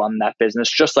you run that business,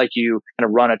 just like you kind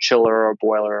of run a chiller or a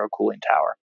boiler or a cooling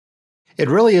tower. It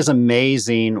really is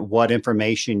amazing what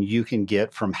information you can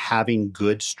get from having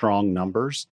good, strong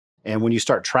numbers. And when you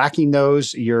start tracking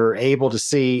those, you're able to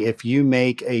see if you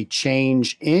make a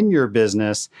change in your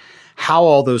business, how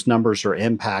all those numbers are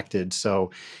impacted.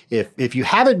 So if you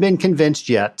haven't been convinced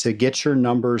yet to get your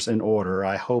numbers in order,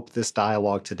 I hope this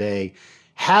dialogue today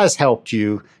has helped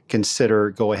you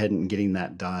consider go ahead and getting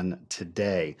that done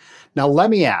today. Now, let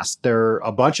me ask, there are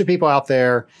a bunch of people out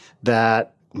there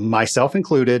that, myself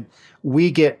included,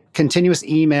 we get continuous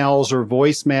emails or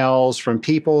voicemails from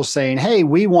people saying, hey,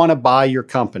 we want to buy your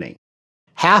company.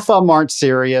 Half of them aren't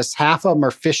serious. Half of them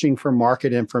are fishing for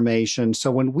market information.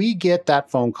 So when we get that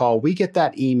phone call, we get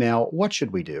that email, what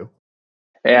should we do?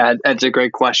 Yeah, that's a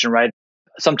great question, right?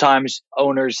 Sometimes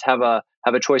owners have a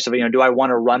choice of, do I want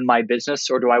to run my business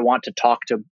or do I want to talk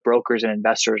to brokers and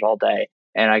investors all day?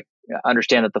 And I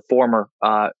understand that the former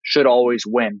should always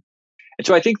win. And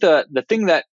so I think the thing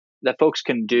that folks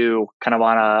can do kind of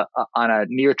on a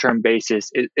near-term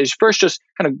basis is first just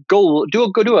kind of go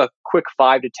do a quick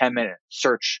 5 to 10 minute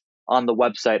search on the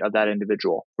website of that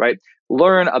individual, right?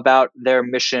 Learn about their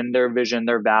mission, their vision,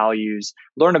 their values.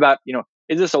 Learn about,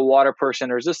 is this a water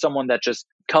person or is this someone that just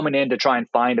coming in to try and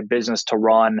find a business to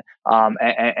run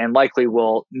and likely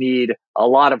will need a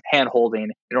lot of hand-holding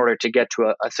in order to get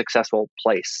to a successful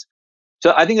place.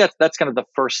 So I think that's kind of the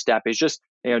first step is just,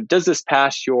 does this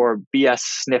pass your BS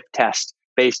sniff test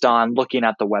based on looking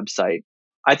at the website?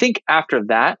 I think after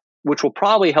that, which will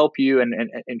probably help you and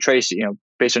Trace,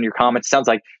 based on your comments, sounds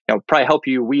like, probably help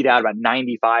you weed out about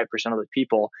 95% of the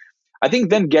people. I think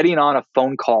then getting on a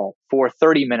phone call for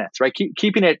 30 minutes, right?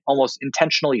 Keeping it almost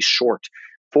intentionally short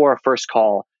for a first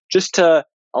call, just to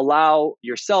allow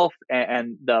yourself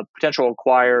and the potential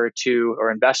acquirer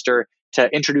or investor to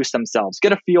introduce themselves,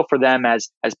 get a feel for them as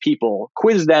people,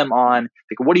 quiz them on,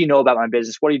 like, what do you know about my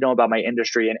business? What do you know about my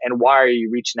industry? And why are you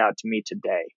reaching out to me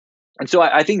today? And so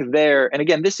I think and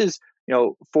again, this is,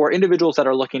 for individuals that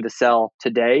are looking to sell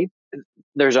today,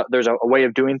 there's a way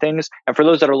of doing things. And for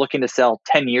those that are looking to sell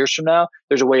 10 years from now,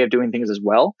 there's a way of doing things as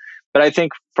well. But I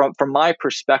think from my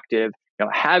perspective,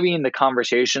 having the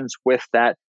conversations with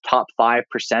that top 5%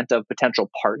 of potential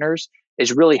partners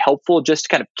is really helpful, just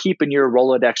kind of keeping your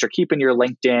Rolodex or keeping your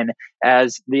LinkedIn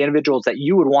as the individuals that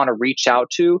you would want to reach out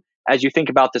to as you think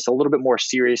about this a little bit more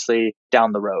seriously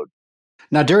down the road.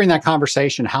 Now, during that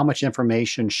conversation, how much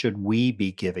information should we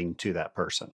be giving to that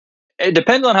person? It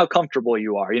depends on how comfortable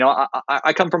you are.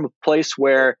 I come from a place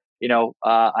where,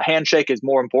 a handshake is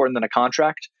more important than a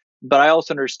contract, but I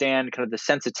also understand kind of the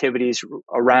sensitivities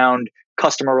around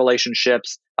customer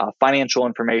relationships, financial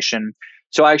information.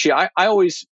 So actually, I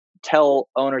always tell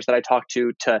owners that I talk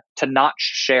to not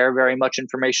share very much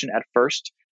information at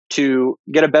first to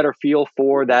get a better feel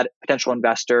for that potential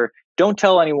investor. Don't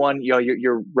tell anyone,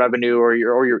 your revenue or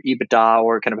your EBITDA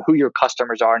or kind of who your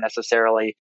customers are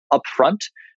necessarily. upfront,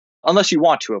 unless you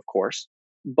want to, of course.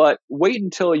 But wait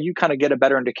until you kind of get a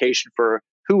better indication for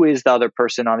who is the other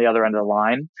person on the other end of the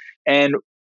line. And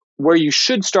where you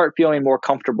should start feeling more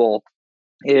comfortable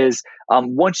is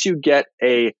once you get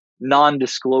a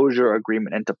non-disclosure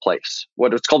agreement into place,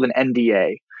 what it's called an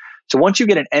NDA. So once you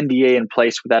get an NDA in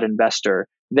place with that investor,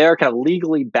 they're kind of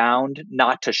legally bound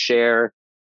not to share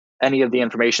any of the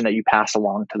information that you pass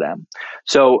along to them.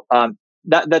 So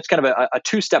that's kind of a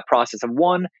two-step process of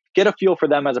one, get a feel for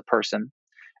them as a person.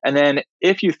 And then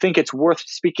if you think it's worth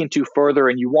speaking to further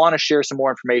and you want to share some more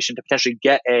information to potentially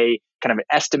get a kind of an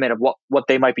estimate of what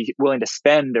they might be willing to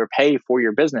spend or pay for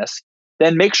your business,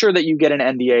 then make sure that you get an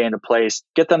NDA into place,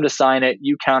 get them to sign it,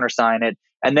 you countersign it,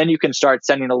 and then you can start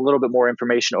sending a little bit more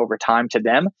information over time to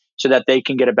them so that they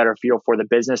can get a better feel for the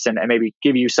business and maybe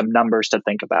give you some numbers to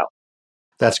think about.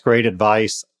 That's great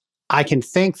advice. I can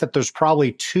think that there's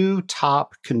probably two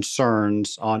top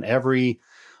concerns on every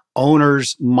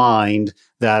owner's mind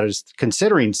that is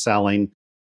considering selling.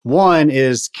 One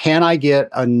is, can I get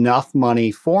enough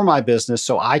money for my business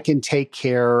so I can take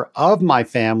care of my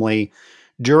family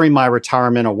during my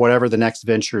retirement or whatever the next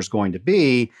venture is going to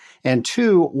be? And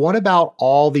two, what about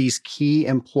all these key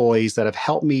employees that have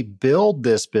helped me build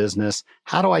this business?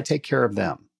 How do I take care of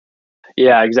them?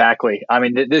 Yeah, exactly. I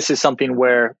mean, this is something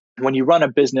where when you run a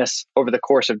business over the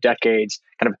course of decades,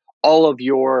 kind of all of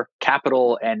your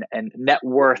capital and net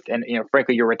worth and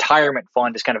frankly your retirement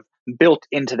fund is kind of built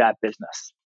into that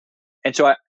business. And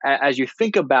so as you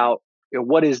think about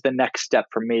what is the next step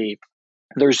for me,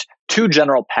 there's two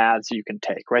general paths you can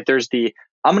take, right? There's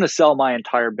I'm going to sell my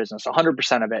entire business,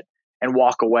 100% of it, and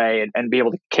walk away and be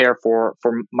able to care for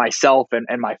myself and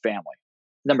my family.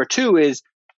 Number two is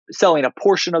selling a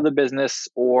portion of the business,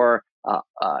 or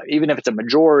even if it's a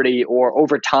majority, or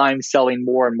over time selling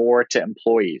more and more to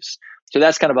employees. So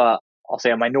that's kind of I'll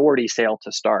say a minority sale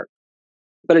to start.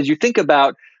 But as you think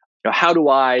about, how do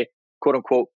I, quote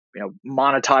unquote,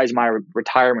 monetize my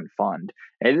retirement fund?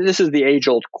 And this is the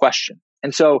age-old question.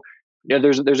 And so,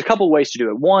 there's a couple of ways to do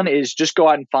it. One is just go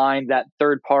out and find that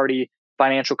third-party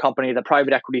financial company, the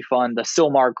private equity fund, the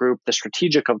Sylmar Group, the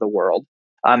Strategic of the world,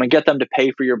 and get them to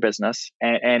pay for your business,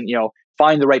 and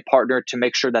find the right partner to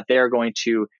make sure that they're going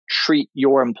to treat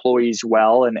your employees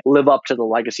well and live up to the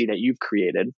legacy that you've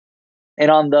created.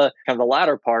 And on the kind of the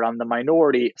latter part, on the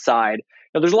minority side,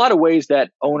 there's a lot of ways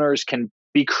that owners can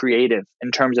be creative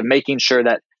in terms of making sure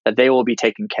that they will be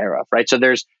taken care of, right? So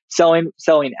there's selling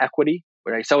equity,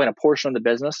 right? Selling a portion of the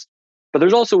business. But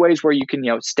there's also ways where you can,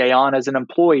 stay on as an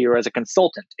employee or as a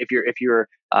consultant if you're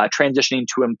transitioning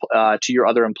to your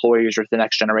other employees or to the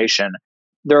next generation.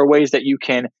 There are ways that you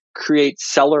can create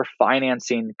seller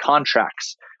financing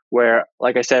contracts where,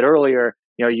 like I said earlier,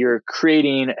 you're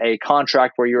creating a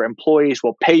contract where your employees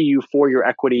will pay you for your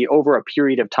equity over a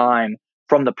period of time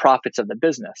from the profits of the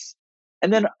business.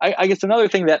 And then I guess another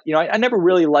thing that I never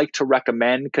really like to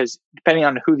recommend, because depending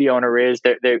on who the owner is,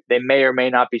 they may or may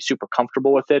not be super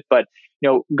comfortable with it. But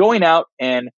going out,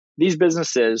 and these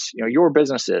businesses, your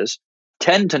businesses,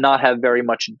 tend to not have very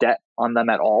much debt on them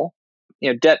at all.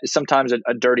 Debt is sometimes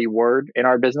a dirty word in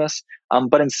our business,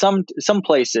 but in some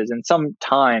places and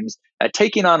sometimes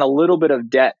taking on a little bit of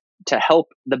debt to help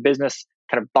the business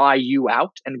kind of buy you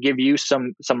out and give you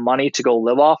some money to go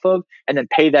live off of, and then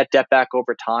pay that debt back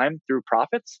over time through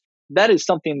profits. That is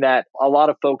something that a lot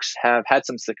of folks have had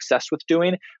some success with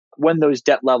doing when those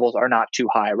debt levels are not too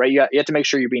high, right? You have to make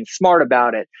sure you're being smart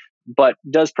about it, but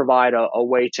does provide a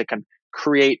way to kind of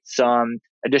create some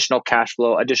additional cash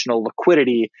flow, additional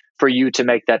liquidity for you to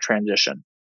make that transition.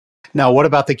 Now, what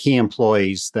about the key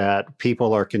employees that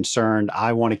people are concerned?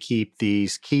 I want to keep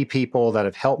these key people that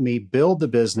have helped me build the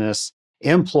business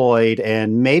employed,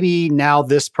 and maybe now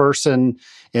this person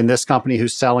in this company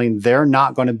who's selling, they're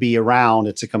not going to be around.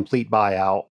 It's a complete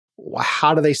buyout.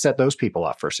 How do they set those people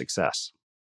up for success?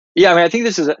 Yeah, I mean, I think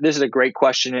this is a great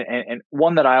question, and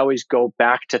one that I always go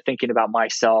back to thinking about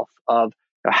myself of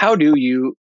how do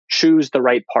you choose the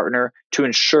right partner to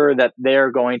ensure that they're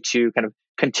going to kind of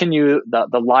continue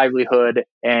the livelihood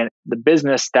and the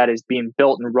business that is being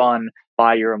built and run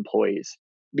by your employees.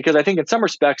 Because I think in some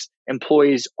respects,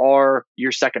 employees are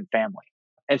your second family.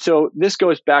 And so this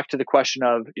goes back to the question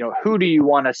of, who do you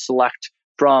want to select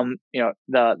from,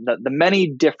 the many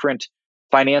different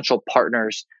financial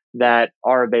partners that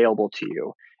are available to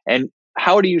you? And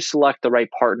how do you select the right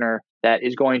partner that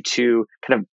is going to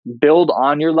kind of build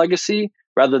on your legacy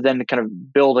rather than kind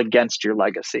of build against your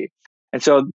legacy? And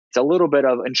so it's a little bit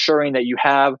of ensuring that you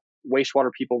have wastewater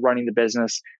people running the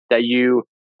business, that you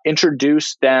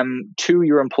introduce them to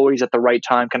your employees at the right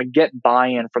time, kind of get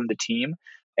buy-in from the team,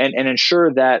 and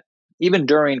ensure that even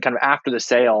during kind of after the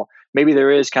sale, maybe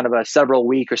there is kind of a several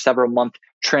week or several month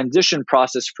transition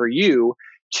process for you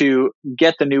to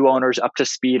get the new owners up to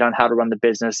speed on how to run the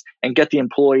business and get the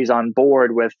employees on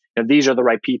board with, these are the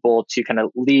right people to kind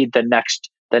of lead the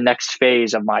next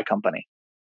phase of my company.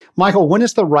 Michael, when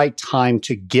is the right time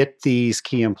to get these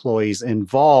key employees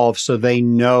involved so they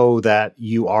know that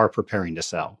you are preparing to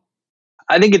sell?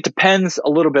 I think it depends a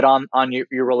little bit on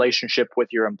your relationship with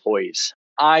your employees.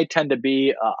 I tend to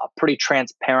be a pretty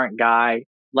transparent guy,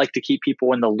 like to keep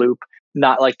people in the loop,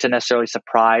 not like to necessarily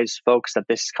surprise folks that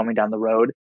this is coming down the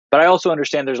road. But I also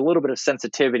understand there's a little bit of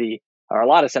sensitivity, or a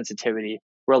lot of sensitivity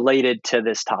related to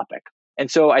this topic.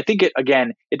 And so I think it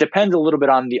depends a little bit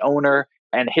on the owner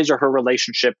and his or her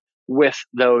relationship with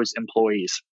those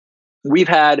employees. We've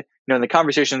had, in the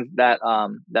conversations that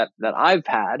I've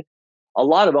had, a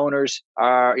lot of owners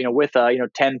are, with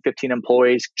 10, 15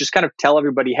 employees, just kind of tell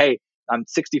everybody, hey, I'm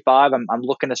 65. I'm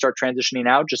looking to start transitioning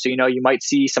out. Just so you know, you might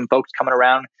see some folks coming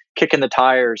around, kicking the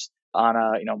tires on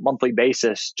a monthly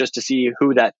basis just to see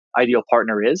who that ideal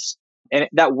partner is. And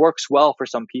that works well for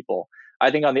some people.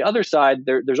 I think on the other side,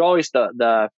 there's always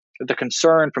the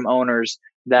concern from owners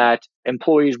that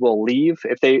employees will leave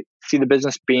if they see the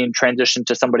business being transitioned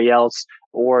to somebody else,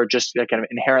 or just kind of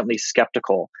inherently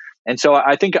skeptical. And so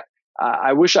I think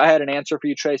I wish I had an answer for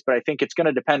you, Trace, but I think it's going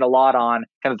to depend a lot on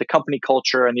kind of the company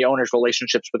culture and the owner's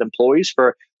relationships with employees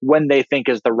for when they think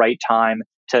is the right time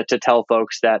to tell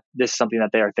folks that this is something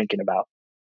that they are thinking about.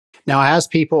 Now, as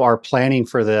people are planning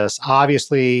for this,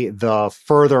 obviously the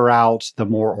further out, the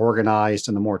more organized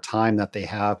and the more time that they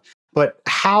have. But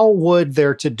how would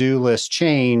their to-do list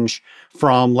change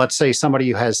from, let's say, somebody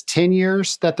who has 10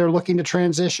 years that they're looking to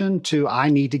transition to, I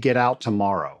need to get out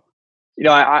tomorrow?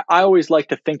 I always like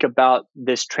to think about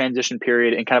this transition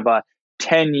period in kind of a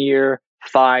 10-year,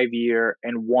 5-year,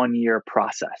 and 1-year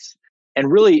process. And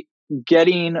really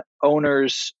getting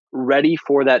owners ready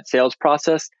for that sales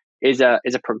process is a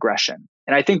progression.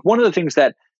 And I think one of the things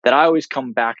that I always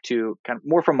come back to, kind of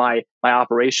more from my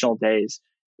operational days,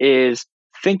 is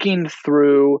thinking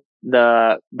through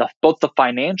the both the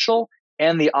financial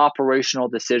and the operational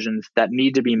decisions that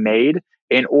need to be made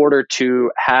in order to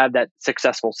have that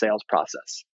successful sales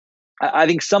process. I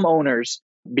think some owners,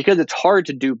 because it's hard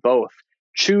to do both,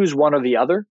 choose one or the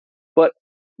other. But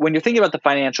when you're thinking about the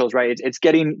financials, right, it's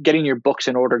getting your books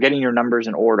in order, getting your numbers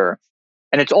in order.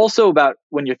 And it's also about,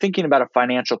 when you're thinking about a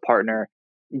financial partner,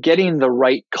 getting the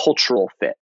right cultural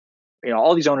fit.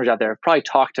 All these owners out there have probably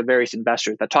talked to various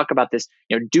investors that talk about this,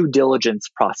 due diligence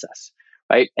process,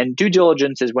 right? And due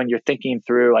diligence is when you're thinking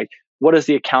through, like, what does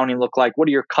the accounting look like? What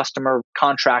do your customer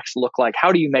contracts look like?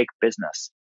 How do you make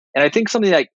business? And I think something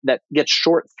that gets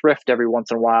short thrift every once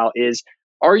in a while is,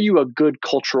 are you a good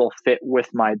cultural fit with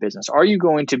my business? Are you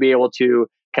going to be able to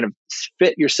kind of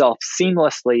fit yourself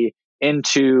seamlessly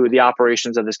into the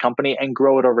operations of this company and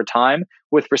grow it over time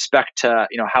with respect to,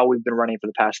 how we've been running for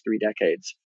the past 3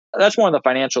 decades? That's more on the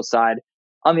financial side.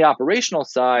 On the operational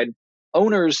side,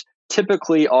 owners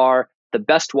typically are the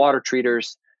best water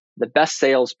treaters, the best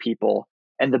salespeople,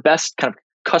 and the best kind of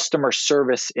customer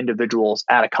service individuals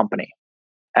at a company.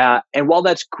 And while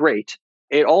that's great,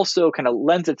 it also kind of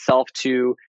lends itself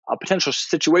to a potential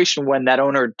situation when that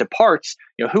owner departs,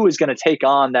 who is going to take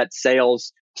on that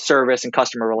sales, service, and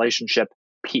customer relationship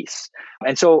piece.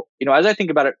 And so, as I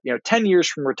think about it, 10 years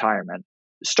from retirement,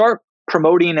 start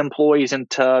promoting employees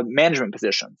into management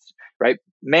positions, right?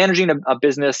 Managing a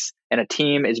business and a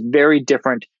team is very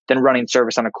different than running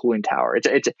service on a cooling tower.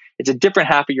 It's a different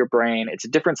half of your brain. It's a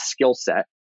different skill set.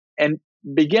 And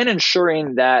begin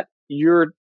ensuring that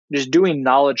you're just doing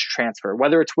knowledge transfer,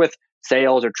 whether it's with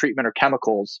sales or treatment or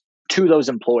chemicals, to those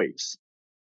employees.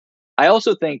 I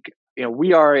also think,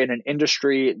 we are in an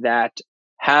industry that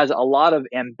has a lot of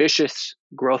ambitious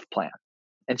growth plans.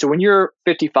 And so when you're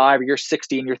 55 or you're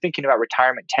 60 and you're thinking about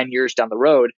retirement 10 years down the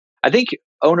road, I think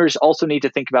owners also need to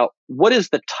think about, what is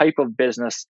the type of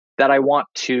business that I want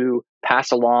to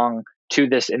pass along to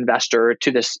this investor,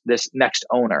 to this next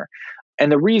owner.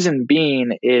 And the reason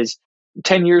being is,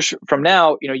 10 years from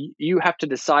now, you have to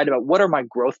decide about, what are my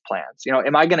growth plans?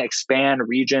 Am I going to expand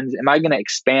regions? Am I going to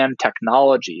expand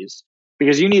technologies?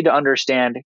 Because you need to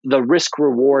understand the risk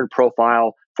reward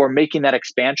profile for making that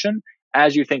expansion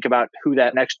as you think about who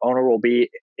that next owner will be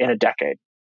in a decade.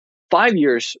 5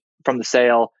 years from the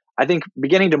sale, I think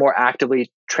beginning to more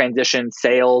actively transition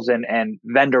sales and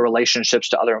vendor relationships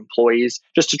to other employees,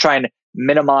 just to try and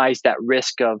minimize that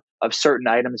risk of certain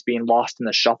items being lost in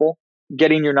the shuffle,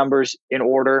 getting your numbers in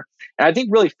order. And I think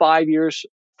really 5 years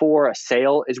for a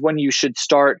sale is when you should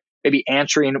start maybe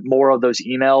answering more of those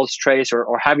emails, Trace,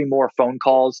 or having more phone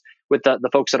calls with the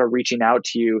folks that are reaching out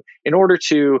to you in order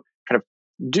to kind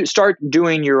of start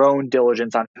doing your own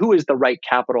diligence on who is the right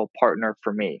capital partner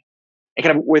for me. And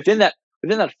kind of within that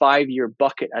 5-year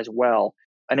bucket as well,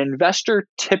 an investor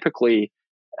typically,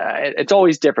 it's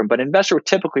always different, but an investor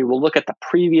typically will look at the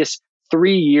previous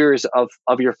 3 years of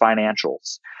your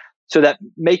financials. So that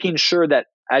making sure that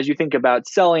as you think about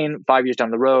selling 5 years down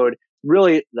the road,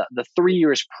 really the 3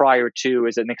 years prior to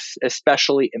is an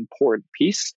especially important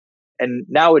piece. And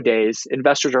nowadays,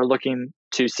 investors are looking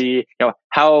to see,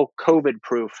 how COVID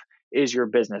proof is your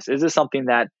business? Is this something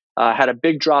that had a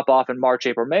big drop off in March,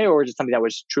 April, May, or is it something that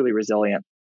was truly resilient?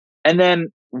 And then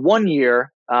 1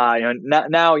 year,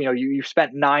 now you've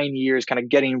spent 9 years kind of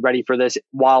getting ready for this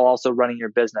while also running your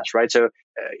business, right? So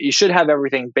you should have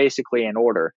everything basically in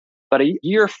order. But a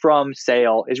year from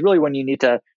sale is really when you need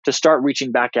to start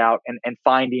reaching back out and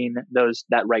finding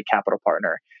that right capital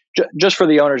partner. Just for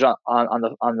the owners on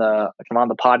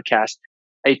the podcast,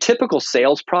 a typical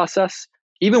sales process,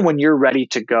 even when you're ready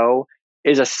to go,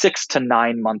 is a 6 to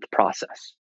 9 month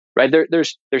process, right?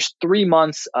 There's 3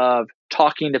 months of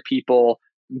talking to people,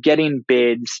 getting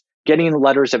bids, getting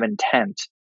letters of intent,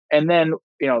 and then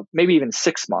maybe even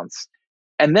 6 months.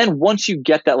 And then once you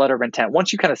get that letter of intent,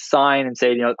 once you kind of sign and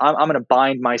say, I'm going to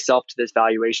bind myself to this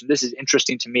valuation, this is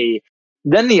interesting to me,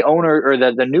 then the owner or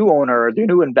the new owner or the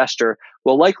new investor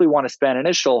will likely want to spend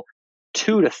initial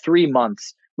 2 to 3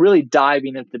 months really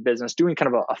diving into the business, doing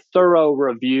kind of a thorough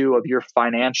review of your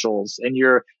financials and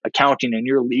your accounting and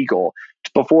your legal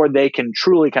before they can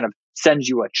truly kind of send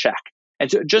you a check. And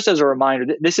so just as a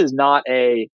reminder, this is not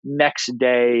a next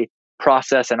day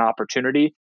process and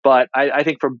opportunity. But I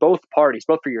think for both parties,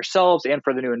 both for yourselves and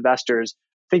for the new investors,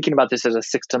 thinking about this as a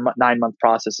 6 to 9 month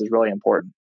process is really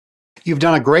important. You've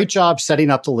done a great job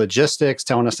setting up the logistics,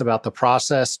 telling us about the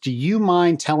process. Do you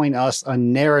mind telling us a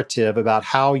narrative about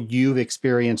how you've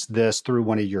experienced this through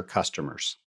one of your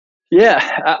customers?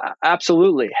 Yeah,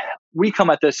 absolutely. We come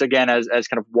at this again as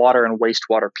kind of water and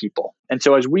wastewater people. And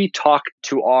so as we talk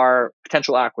to our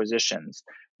potential acquisitions,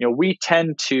 we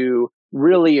tend to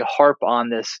really harp on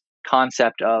this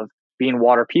concept of being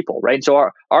water people, right? And so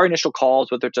our initial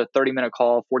calls, whether it's a 30-minute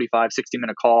call, 45,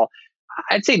 60-minute call,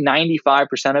 I'd say 95%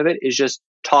 of it is just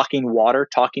talking water,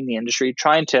 talking the industry,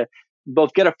 trying to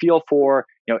both get a feel for,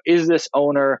 is this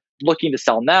owner looking to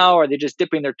sell now? Are they just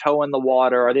dipping their toe in the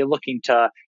water? Are they looking to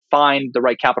find the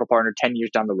right capital partner 10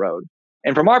 years down the road?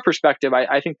 And from our perspective,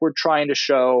 I think we're trying to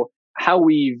show how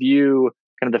we view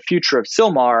kind of the future of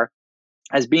Sylmar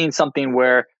as being something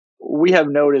where we have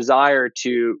no desire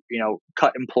to,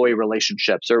 cut employee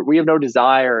relationships, or we have no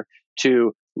desire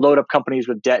to load up companies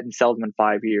with debt and sell them in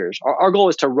 5 years. Our goal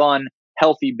is to run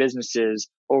healthy businesses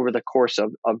over the course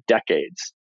of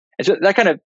decades. And so that kind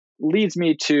of leads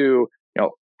me to,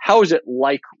 how is it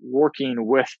like working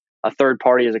with a third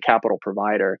party as a capital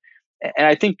provider? And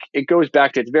I think it goes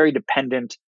back to, it's very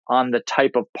dependent on the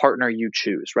type of partner you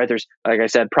choose, right? There's, like I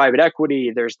said, private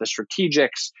equity, there's the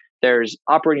strategics, there's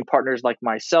operating partners like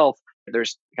myself,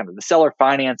 there's kind of the seller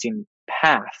financing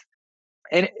path.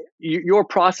 And your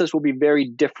process will be very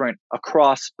different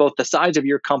across both the size of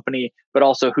your company, but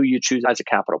also who you choose as a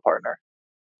capital partner.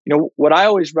 What I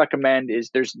always recommend is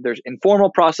there's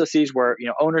informal processes where,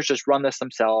 owners just run this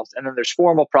themselves. And then there's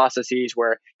formal processes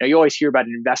where, you always hear about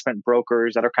investment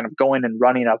brokers that are kind of going and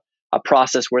running a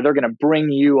process where they're going to bring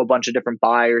you a bunch of different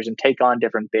buyers and take on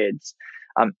different bids.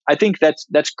 I think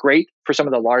that's great for some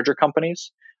of the larger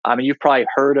companies. You've probably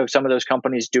heard of some of those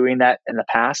companies doing that in the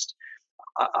past.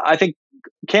 I think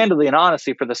candidly and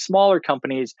honestly, for the smaller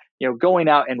companies, going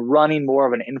out and running more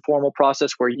of an informal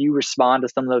process where you respond to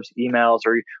some of those emails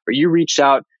or you reach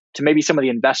out to maybe some of the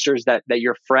investors that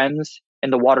your friends in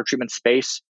the water treatment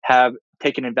space have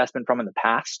taken investment from in the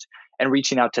past, and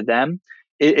reaching out to them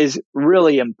is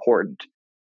really important.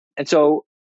 And so,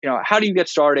 how do you get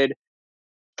started?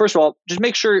 First of all, just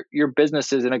make sure your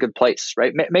business is in a good place,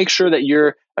 right? Make sure that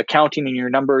your accounting and your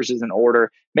numbers is in order.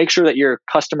 Make sure that your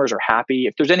customers are happy.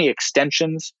 If there's any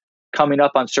extensions coming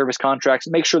up on service contracts,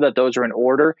 make sure that those are in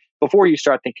order before you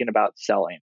start thinking about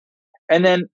selling. And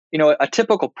then, a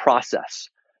typical process.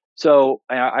 So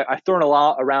I've thrown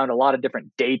around a lot of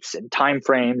different dates and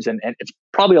timeframes, and it's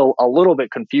probably a little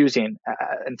bit confusing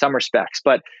in some respects.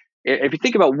 But if you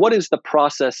think about what is the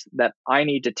process that I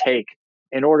need to take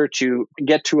in order to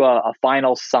get to a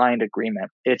final signed agreement,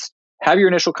 it's have your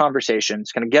initial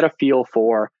conversations, kind of get a feel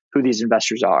for who these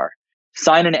investors are.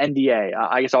 Sign an NDA.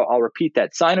 I guess I'll repeat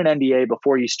that. Sign an NDA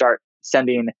before you start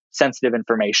sending sensitive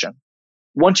information.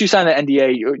 Once you sign the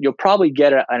NDA, you'll probably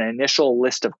get an initial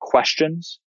list of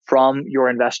questions from your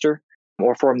investor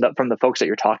or from the folks that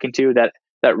you're talking to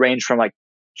that range from like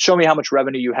show me how much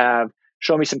revenue you have,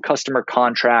 show me some customer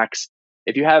contracts.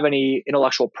 If you have any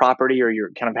intellectual property or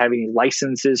you're kind of having any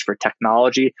licenses for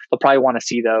technology, they'll probably want to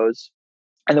see those.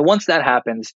 And then once that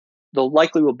happens, there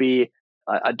likely will be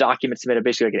a document submitted,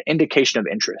 basically like an indication of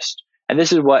interest. And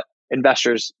this is what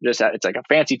investors it's like a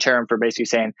fancy term for basically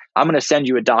saying, I'm going to send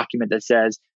you a document that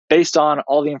says, based on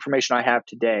all the information I have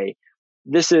today,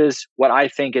 this is what I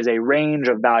think is a range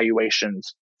of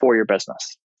valuations for your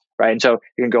business, right? And so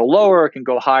it can go lower, it can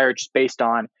go higher, just based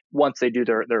on once they do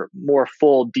their more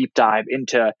full deep dive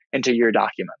into your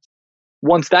documents.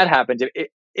 Once that happens,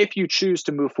 if you choose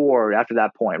to move forward after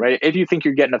that point, right? If you think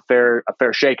you're getting a fair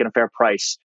shake and a fair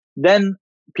price, then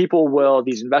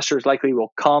these investors likely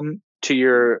will come to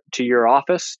your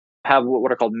office, have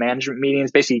what are called management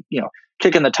meetings, basically,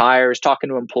 kicking the tires, talking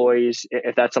to employees,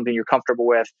 if that's something you're comfortable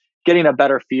with, getting a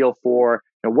better feel for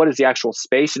what is the actual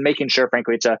space, and making sure,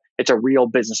 frankly, it's a real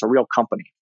business, a real company.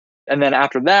 And then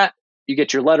after that, you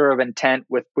get your letter of intent,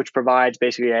 which provides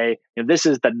basically this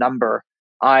is the number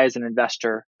I, as an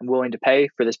investor, am willing to pay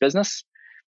for this business.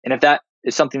 And if that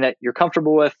is something that you're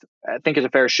comfortable with, I think is a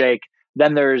fair shake,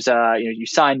 then there's you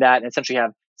sign that and essentially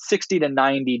have 60 to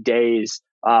 90 days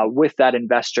with that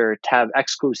investor to have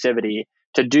exclusivity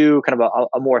to do kind of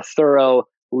a more thorough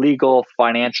legal,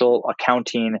 financial,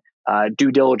 accounting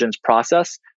due diligence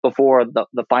process before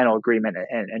the final agreement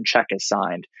and check is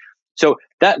signed. So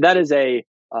that is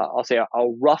I'll say a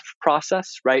rough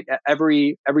process, right?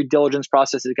 Every diligence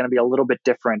process is going to be a little bit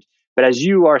different. But as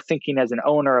you are thinking as an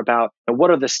owner about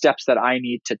what are the steps that I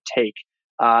need to take,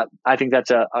 I think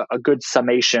that's a good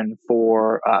summation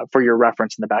for your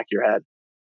reference in the back of your head.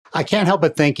 I can't help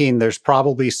but thinking there's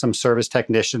probably some service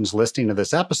technicians listening to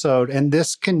this episode, and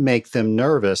this can make them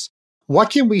nervous. What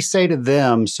can we say to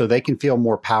them so they can feel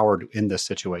more powered in this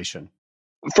situation?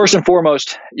 First and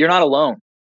foremost, you're not alone.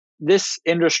 This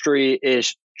industry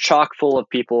is chock full of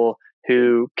people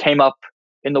who came up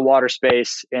in the water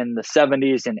space in the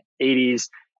 70s and 80s.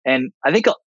 And I think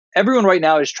everyone right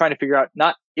now is trying to figure out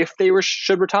not if they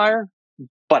should retire,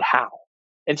 but how.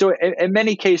 And so in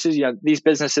many cases, these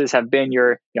businesses have been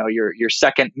your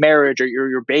second marriage or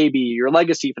your baby, your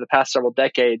legacy for the past several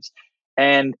decades.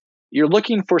 And you're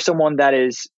looking for someone that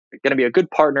is going to be a good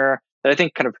partner that I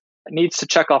think kind of needs to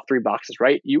check off 3 boxes,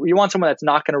 right? You want someone that's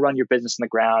not going to run your business in the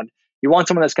ground. You want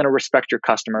someone that's going to respect your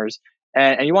customers,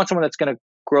 and you want someone that's going to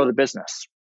grow the business.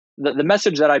 The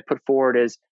message that I put forward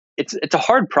is it's a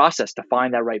hard process to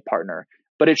find that right partner,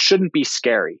 but it shouldn't be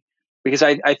scary, because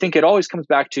I think it always comes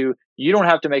back to you don't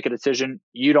have to make a decision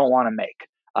you don't want to make.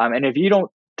 And if you don't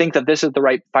think that this is the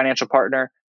right financial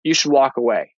partner, you should walk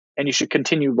away and you should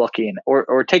continue looking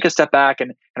or take a step back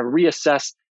and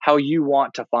reassess how you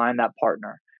want to find that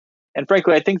partner. And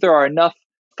frankly, I think there are enough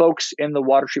folks in the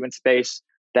water treatment space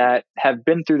that have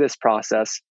been through this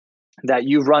process that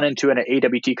you've run into in an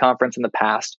AWT conference in the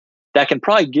past that can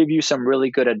probably give you some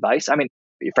really good advice. I mean,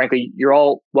 frankly, you're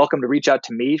all welcome to reach out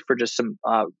to me for just some,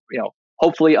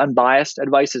 hopefully unbiased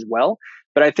advice as well.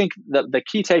 But I think the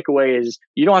key takeaway is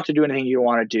you don't have to do anything you don't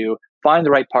want to do. Find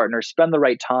the right partner, spend the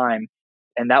right time,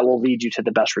 and that will lead you to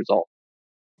the best result.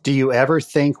 Do you ever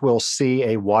think we'll see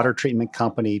a water treatment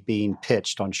company being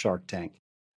pitched on Shark Tank?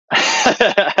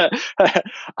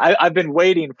 I've been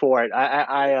waiting for it.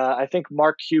 I think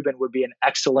Mark Cuban would be an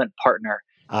excellent partner.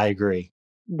 I agree.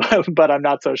 But I'm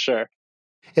not so sure.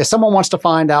 If someone wants to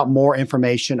find out more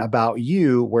information about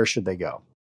you, where should they go?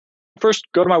 First,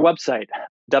 go to my website,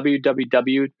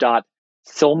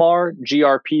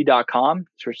 www.sylmargrp.com.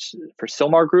 For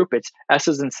Sylmar Group, it's S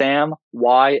as in Sam,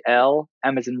 Y-L,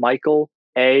 M as in Michael,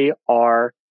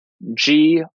 A-R-G-R,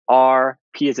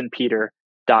 P as in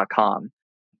Peter.com.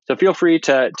 So feel free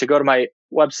to go to my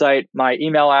website. My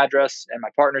email address and my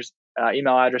partner's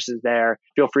email address is there.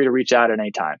 Feel free to reach out at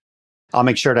any time. I'll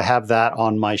make sure to have that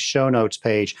on my show notes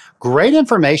page. Great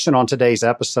information on today's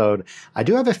episode. I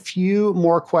do have a few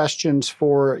more questions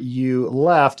for you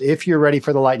left if you're ready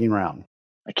for the lightning round.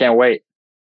 I can't wait.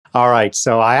 All right.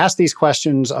 So I ask these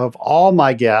questions of all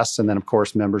my guests, and then, of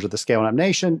course, members of the Scaling Up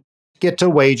Nation get to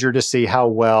wager to see how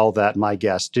well that my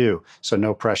guests do. So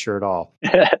no pressure at all.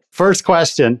 First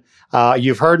question,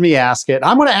 you've heard me ask it.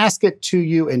 I'm going to ask it to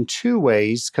you in 2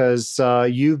 ways because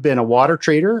you've been a water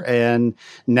treater and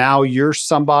now you're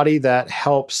somebody that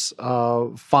helps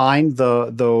find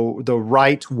the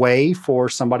right way for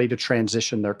somebody to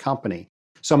transition their company.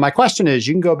 So my question is,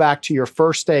 you can go back to your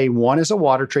first day, one as a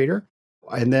water treater,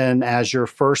 and then as your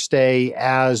first day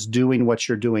as doing what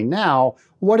you're doing now,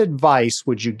 what advice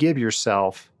would you give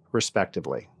yourself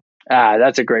respectively?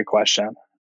 That's a great question.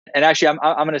 And actually,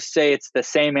 I'm going to say it's the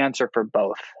same answer for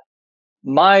both.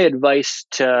 my advice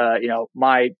to,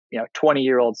 my,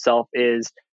 20-year-old self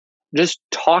is just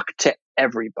talk to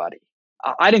everybody.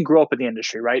 I didn't grow up in the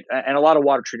industry, right? And a lot of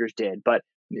water treaters did, but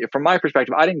from my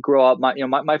perspective, I didn't grow up.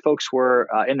 My folks were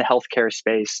in the healthcare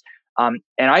space, and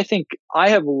I think I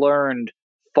have learned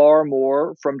far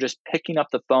more from just picking up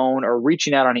the phone or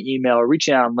reaching out on an email or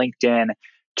reaching out on LinkedIn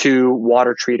to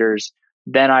water treaters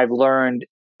than I've learned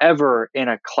ever in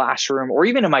a classroom or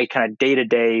even in my kind of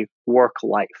day-to-day work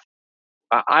life.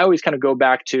 I always kind of go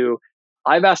back to,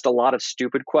 I've asked a lot of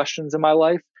stupid questions in my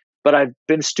life, but I've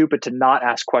been stupid to not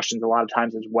ask questions a lot of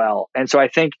times as well. And so I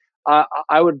think I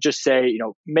would just say,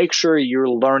 make sure you're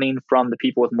learning from the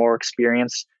people with more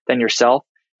experience than yourself,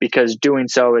 because doing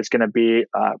so is going to be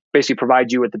basically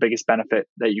provide you with the biggest benefit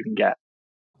that you can get.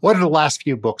 What are the last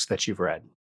few books that you've read?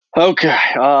 Okay.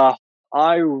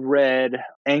 I read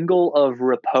Angle of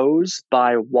Repose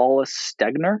by Wallace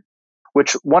Stegner,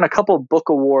 which won a couple of book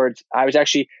awards. I was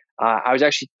actually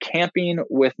camping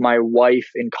with my wife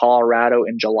in Colorado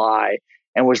in July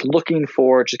and was looking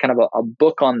for just kind of a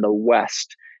book on the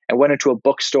West. I went into a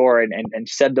bookstore and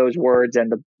said those words,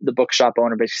 and the bookshop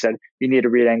owner basically said, "You need to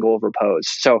read Angle of Repose."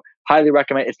 So highly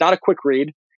recommend. It's not a quick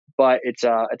read, but it's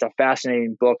a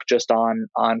fascinating book just on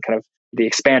kind of the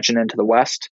expansion into the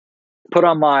West. Put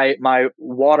on my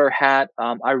water hat.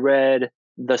 I read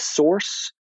The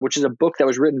Source, which is a book that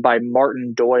was written by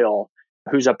Martin Doyle,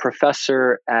 who's a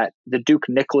professor at the Duke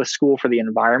Nicholas School for the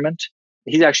Environment.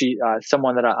 He's actually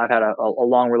someone that I've had a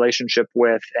long relationship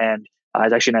with, and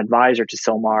is actually an advisor to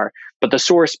Silmar. But The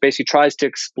Source basically tries to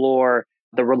explore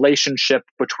the relationship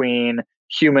between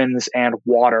humans and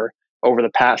water over the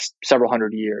past several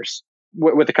hundred years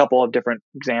with a couple of different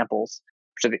examples,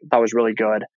 which I thought was really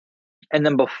good. And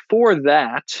then before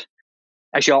that,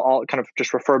 actually, I'll kind of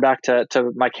just refer back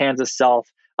to my Kansas self.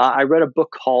 I read a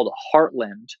book called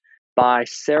Heartland by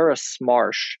Sarah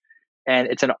Smarsh, and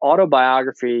it's an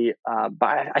autobiography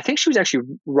by, I think she was actually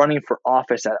running for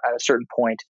office at a certain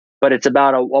point, but it's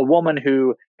about a woman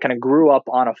who kind of grew up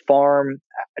on a farm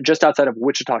just outside of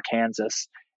Wichita, Kansas,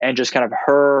 and just kind of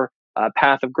her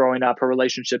path of growing up, her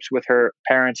relationships with her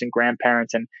parents and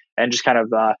grandparents, and just kind of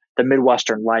the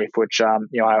Midwestern life, which I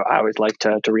always like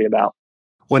to read about.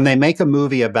 When they make a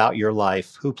movie about your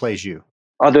life, who plays you?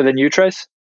 Other than you, Trace?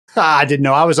 I didn't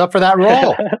know I was up for that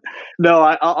role. No,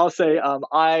 I'll say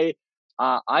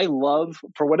I love,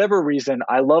 for whatever reason,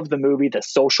 I love the movie The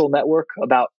Social Network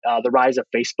about the rise of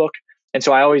Facebook. And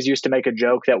so I always used to make a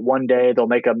joke that one day they'll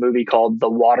make a movie called The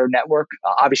Water Network,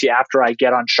 obviously after I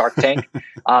get on Shark Tank.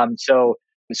 So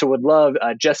would love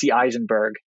Jesse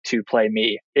Eisenberg to play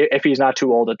me if he's not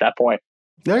too old at that point.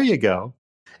 There you go.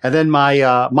 And then my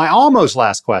almost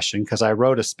last question, because I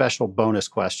wrote a special bonus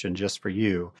question just for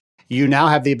you. You now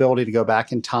have the ability to go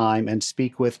back in time and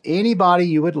speak with anybody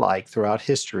you would like throughout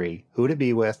history. Who to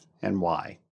be with and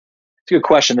why? It's a good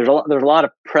question. There's a lot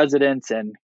of presidents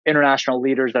and international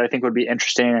leaders that I think would be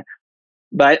interesting.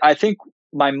 But I think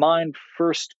my mind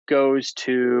first goes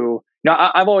to,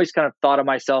 I've always kind of thought of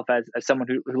myself as someone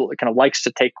who kind of likes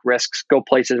to take risks, go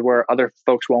places where other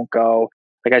folks won't go.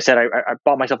 Like I said, I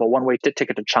bought myself a one-way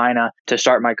ticket to China to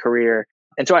start my career.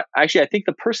 And so I think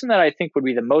the person that I think would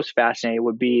be the most fascinating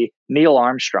would be Neil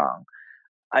Armstrong.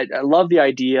 I love the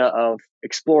idea of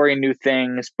exploring new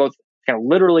things, both kind of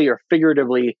literally or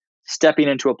figuratively stepping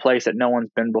into a place that no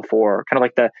one's been before, kind of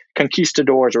like the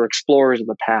conquistadors or explorers of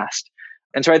the past.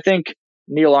 And so I think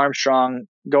Neil Armstrong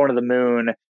going to the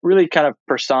moon really kind of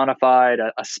personified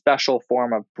a special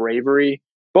form of bravery,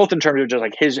 both in terms of just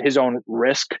like his own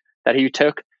risk that he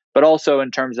took, but also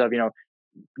in terms of,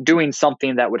 doing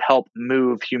something that would help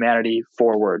move humanity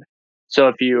forward. So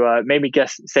if you made me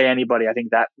say anybody, I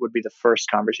think that would be the first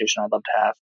conversation I'd love to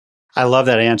have. I love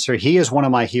that answer. He is one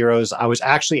of my heroes. I was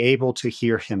actually able to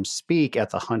hear him speak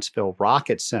at the Huntsville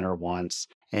Rocket Center once,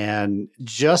 and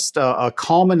just a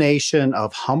culmination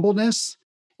of humbleness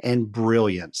and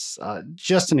brilliance.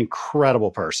 Just an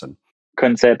incredible person.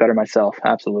 Couldn't say it better myself.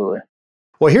 Absolutely.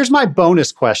 Well, here's my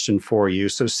bonus question for you.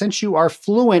 So since you are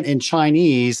fluent in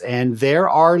Chinese and there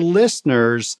are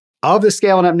listeners of the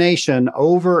Scaling Up Nation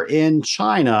over in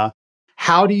China,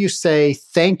 how do you say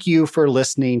thank you for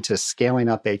listening to Scaling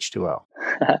Up H2O?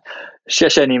 谢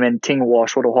谢你们听我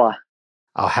说的话.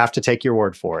 I'll have to take your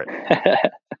word for it.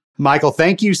 Michael,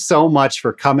 thank you so much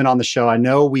for coming on the show. I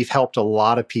know we've helped a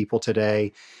lot of people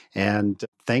today, and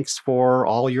thanks for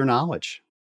all your knowledge.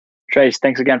 Trace,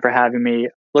 thanks again for having me.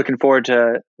 Looking forward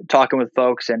to talking with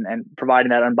folks and providing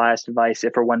that unbiased advice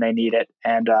if or when they need it.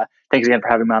 And thanks again for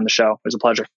having me on the show. It was a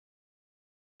pleasure.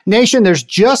 Nation, there's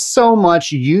just so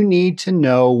much you need to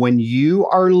know when you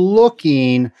are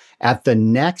looking at the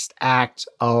next act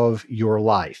of your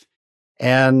life.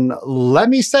 And let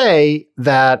me say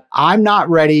that I'm not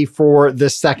ready for the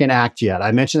second act yet.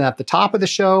 I mentioned at the top of the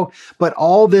show, but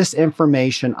all this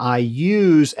information I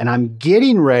use and I'm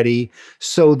getting ready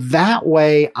so that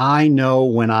way I know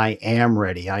when I am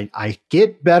ready. I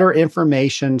get better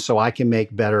information so I can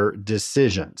make better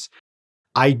decisions.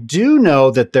 I do know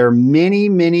that there are many,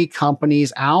 many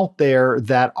companies out there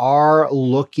that are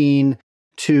looking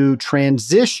to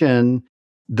transition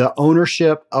the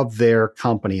ownership of their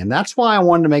company. And that's why I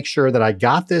wanted to make sure that I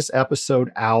got this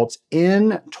episode out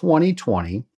in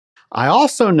 2020. I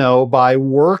also know by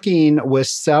working with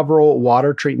several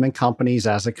water treatment companies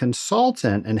as a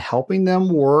consultant and helping them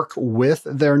work with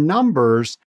their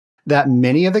numbers that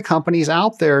many of the companies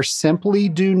out there simply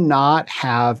do not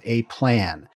have a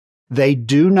plan. They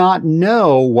do not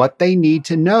know what they need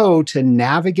to know to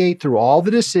navigate through all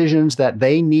the decisions that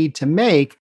they need to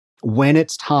make when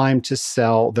it's time to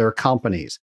sell their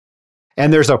companies.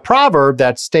 And there's a proverb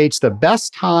that states the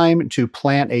best time to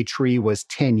plant a tree was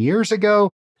 10 years ago.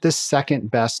 The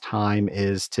second best time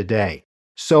is today.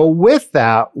 So with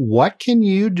that, what can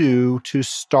you do to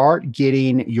start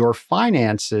getting your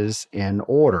finances in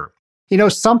order?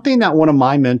 Something that one of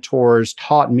my mentors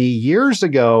taught me years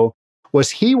ago was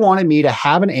he wanted me to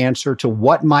have an answer to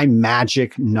what my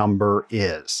magic number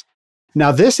is.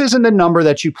 Now, this isn't the number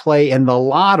that you play in the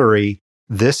lottery.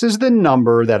 This is the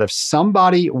number that if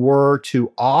somebody were to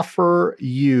offer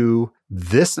you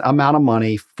this amount of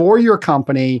money for your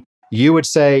company, you would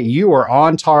say, you are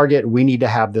on target. We need to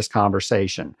have this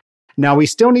conversation. Now, we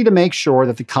still need to make sure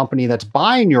that the company that's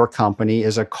buying your company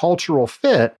is a cultural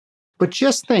fit. But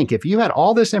just think, if you had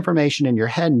all this information in your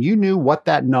head and you knew what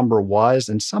that number was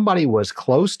and somebody was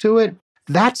close to it,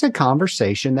 that's a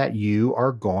conversation that you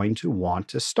are going to want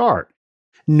to start.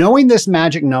 Knowing this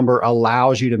magic number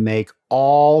allows you to make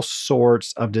all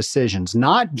sorts of decisions,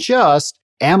 not just,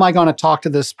 am I going to talk to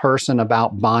this person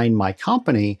about buying my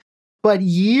company, but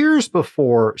years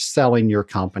before selling your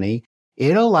company,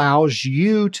 it allows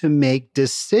you to make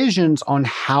decisions on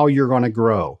how you're going to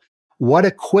grow, what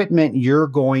equipment you're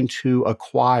going to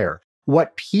acquire,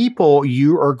 what people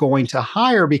you are going to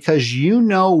hire, because you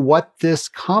know what this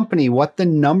company, what the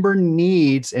number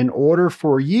needs in order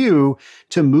for you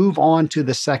to move on to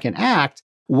the second act.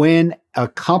 When a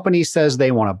company says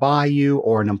they want to buy you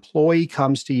or an employee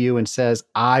comes to you and says,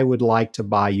 I would like to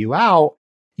buy you out,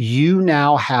 you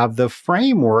now have the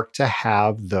framework to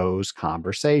have those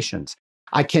conversations.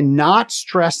 I cannot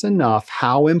stress enough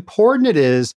how important it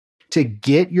is to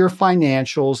get your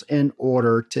financials in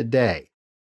order today.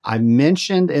 I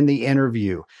mentioned in the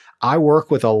interview, I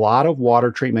work with a lot of water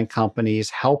treatment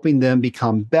companies, helping them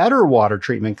become better water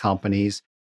treatment companies.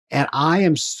 And I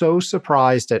am so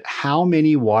surprised at how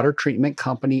many water treatment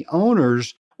company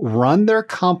owners run their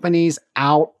companies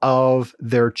out of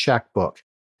their checkbook.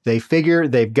 They figure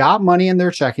they've got money in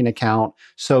their checking account,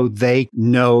 so they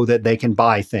know that they can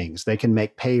buy things. They can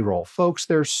make payroll. Folks,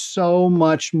 there's so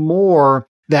much more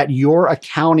that your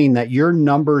accounting, that your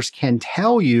numbers can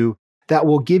tell you that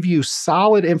will give you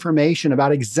solid information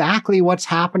about exactly what's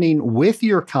happening with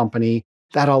your company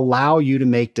that allow you to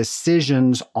make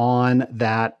decisions on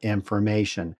that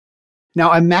information.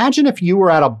 Now, imagine if you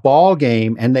were at a ball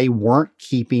game and they weren't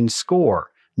keeping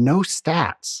score, no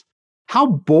stats. How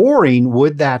boring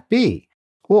would that be?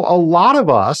 Well, a lot of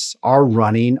us are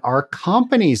running our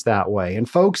companies that way. And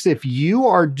folks, if you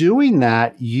are doing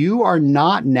that, you are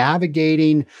not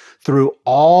navigating through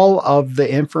all of the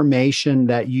information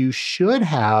that you should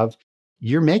have.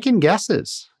 You're making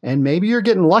guesses, and maybe you're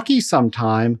getting lucky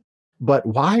sometime, but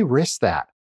why risk that?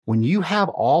 When you have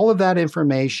all of that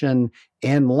information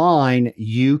in line,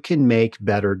 you can make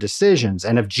better decisions.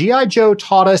 And if G.I. Joe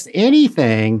taught us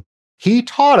anything, he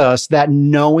taught us that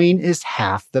knowing is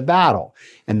half the battle.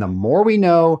 And the more we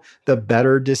know, the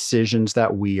better decisions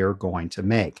that we are going to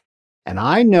make. And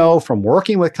I know from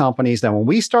working with companies that when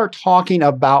we start talking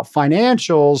about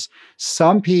financials,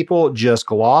 some people just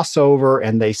gloss over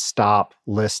and they stop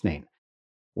listening.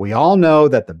 We all know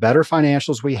that the better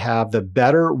financials we have, the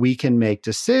better we can make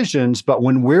decisions. But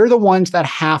when we're the ones that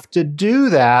have to do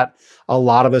that, a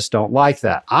lot of us don't like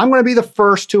that. I'm going to be the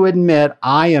first to admit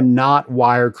I am not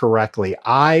wired correctly.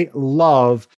 I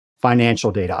love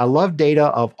financial data. I love data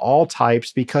of all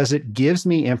types because it gives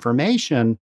me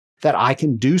information that I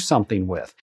can do something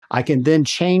with. I can then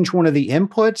change one of the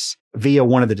inputs via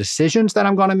one of the decisions that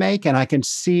I'm going to make, and I can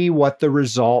see what the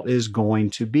result is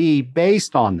going to be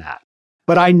based on that.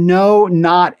 But I know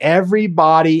not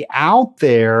everybody out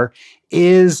there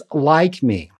is like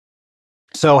me.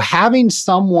 So having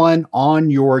someone on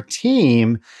your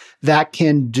team that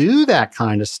can do that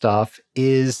kind of stuff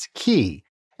is key.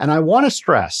 And I want to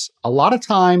stress, a lot of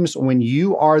times when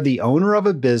you are the owner of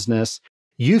a business,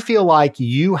 you feel like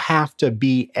you have to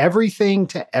be everything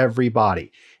to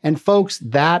everybody. And folks,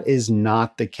 that is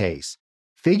not the case.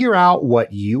 Figure out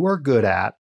what you are good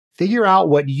at. Figure out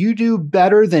what you do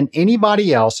better than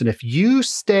anybody else. And if you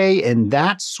stay in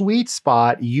that sweet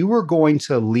spot, you are going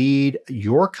to lead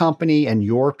your company and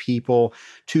your people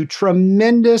to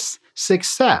tremendous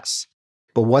success.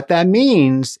 But what that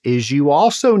means is you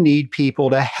also need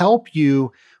people to help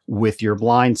you with your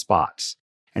blind spots.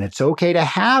 And it's okay to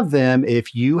have them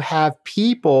if you have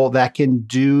people that can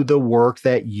do the work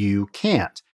that you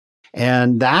can't.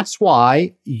 And that's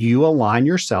why you align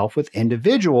yourself with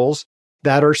individuals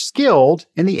that are skilled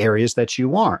in the areas that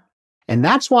you aren't. And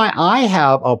that's why I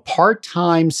have a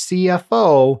part-time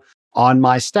CFO on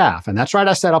my staff. And that's right,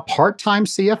 I said a part-time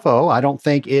CFO. I don't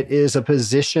think it is a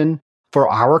position for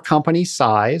our company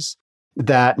size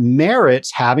that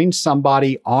merits having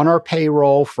somebody on our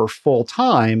payroll for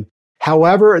full-time.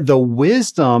 However, the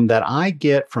wisdom that I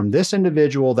get from this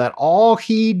individual that all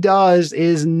he does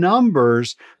is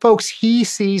numbers, folks, he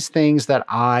sees things that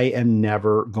I am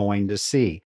never going to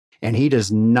see. And he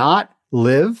does not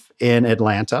live in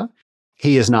Atlanta.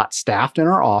 He is not staffed in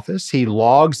our office. He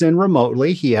logs in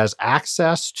remotely. He has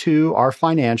access to our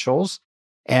financials.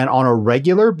 And on a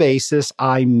regular basis,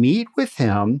 I meet with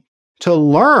him to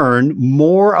learn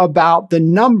more about the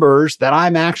numbers that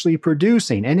I'm actually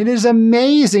producing. And it is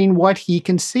amazing what he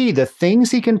can see, the things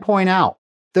he can point out,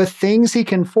 the things he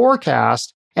can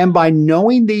forecast. And by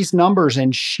knowing these numbers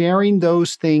and sharing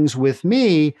those things with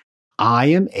me, I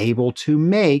am able to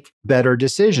make better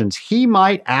decisions. He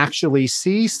might actually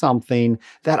see something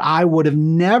that I would have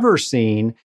never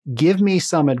seen, give me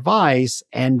some advice,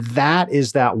 and that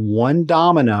is that one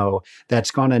domino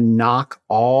that's going to knock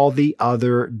all the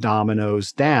other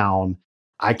dominoes down.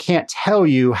 I can't tell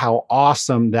you how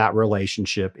awesome that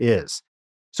relationship is.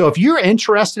 So if you're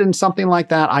interested in something like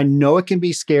that, I know it can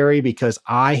be scary because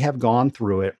I have gone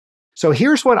through it. So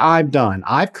here's what I've done.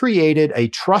 I've created a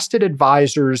Trusted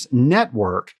Advisors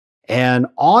network. And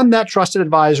on that Trusted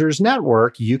Advisors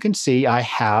network, you can see I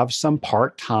have some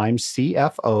part-time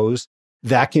CFOs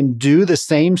that can do the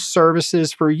same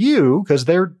services for you because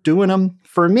they're doing them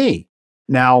for me.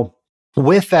 Now,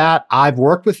 with that, I've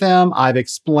worked with them. I've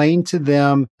explained to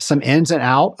them some ins and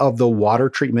outs of the water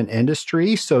treatment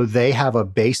industry so they have a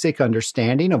basic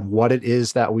understanding of what it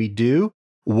is that we do,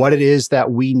 what it is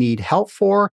that we need help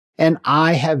for. And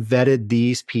I have vetted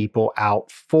these people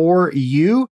out for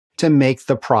you to make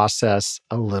the process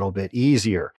a little bit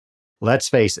easier. Let's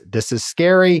face it, this is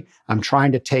scary. I'm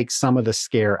trying to take some of the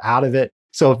scare out of it.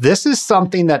 So if this is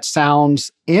something that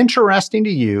sounds interesting to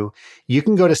you, you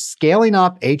can go to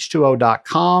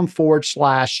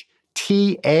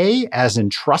scalinguph2o.com/TA as in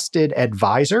trusted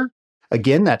advisor.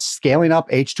 Again, that's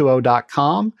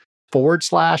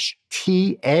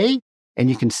scalinguph2o.com/TA. And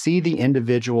you can see the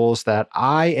individuals that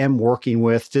I am working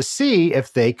with to see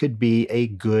if they could be a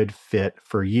good fit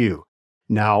for you.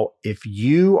 Now, if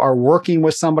you are working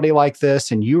with somebody like this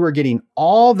and you are getting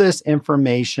all this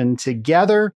information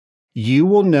together, you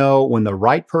will know when the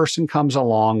right person comes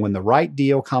along, when the right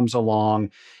deal comes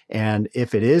along. And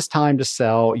if it is time to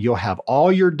sell, you'll have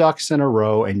all your ducks in a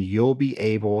row and you'll be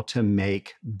able to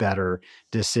make better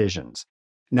decisions.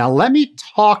 Now, let me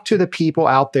talk to the people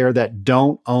out there that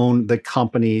don't own the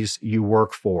companies you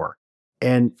work for.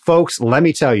 And folks, let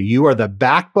me tell you, you are the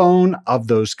backbone of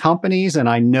those companies. And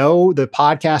I know the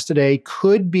podcast today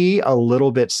could be a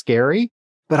little bit scary,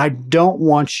 but I don't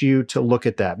want you to look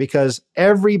at that because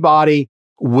everybody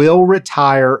will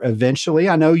retire eventually.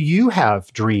 I know you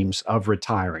have dreams of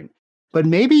retiring, but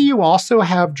maybe you also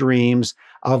have dreams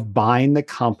of buying the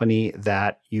company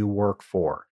that you work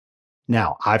for.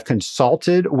 Now, I've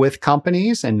consulted with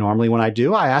companies, and normally when I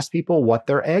do, I ask people what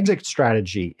their exit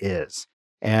strategy is.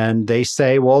 And they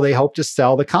say, well, they hope to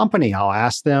sell the company. I'll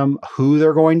ask them who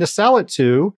they're going to sell it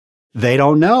to. They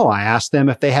don't know. I ask them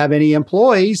if they have any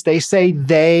employees. They say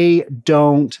they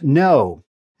don't know.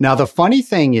 Now, the funny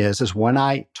thing is when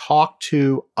I talk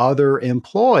to other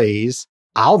employees,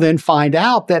 I'll then find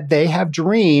out that they have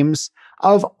dreams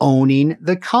of owning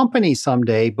the company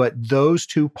someday, but those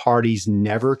two parties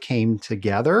never came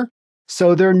together.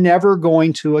 So they're never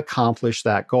going to accomplish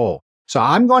that goal. So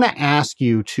I'm going to ask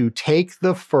you to take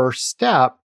the first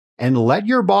step and let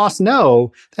your boss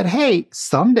know that, hey,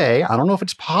 someday, I don't know if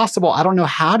it's possible, I don't know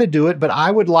how to do it, but I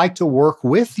would like to work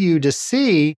with you to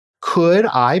see, could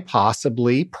I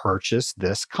possibly purchase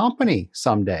this company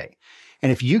someday?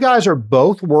 And if you guys are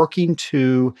both working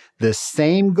to the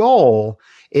same goal,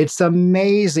 it's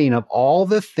amazing of all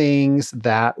the things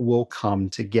that will come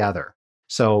together.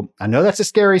 So I know that's a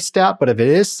scary step, but if it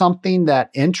is something that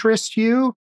interests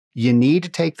you, you need to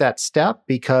take that step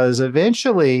because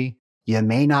eventually you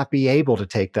may not be able to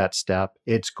take that step.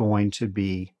 It's going to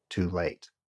be too late.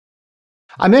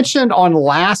 I mentioned on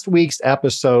last week's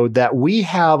episode that we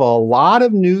have a lot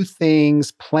of new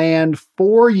things planned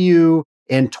for you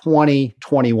in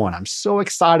 2021. I'm so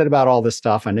excited about all this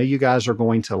stuff. I know you guys are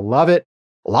going to love it.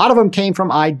 A lot of them came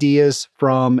from ideas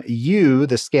from you,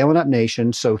 the Scaling Up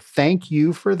Nation. So thank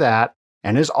you for that.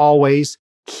 And as always,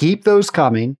 keep those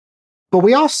coming. But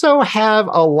we also have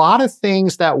a lot of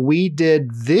things that we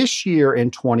did this year in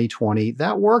 2020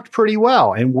 that worked pretty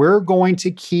well, and we're going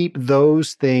to keep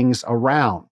those things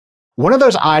around. One of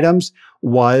those items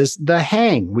was the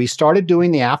hang. We started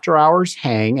doing the after hours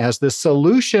hang as the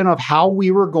solution of how we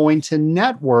were going to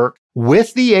network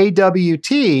with the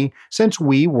AWT since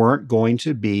we weren't going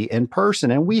to be in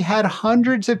person. And we had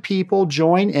hundreds of people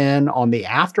join in on the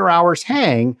after hours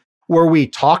hang where we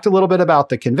talked a little bit about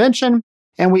the convention.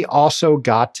 And we also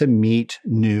got to meet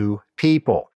new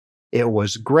people. It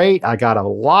was great. I got a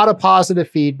lot of positive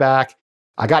feedback.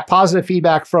 I got positive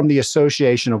feedback from the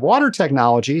Association of Water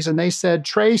Technologies, and they said,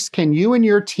 Trace, can you and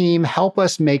your team help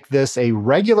us make this a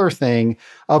regular thing?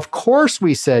 Of course,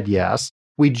 we said yes.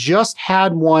 We just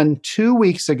had one 2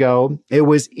 weeks ago. It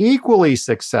was equally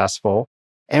successful.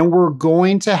 And we're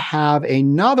going to have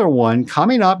another one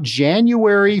coming up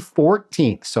January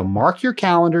 14th. So mark your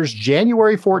calendars,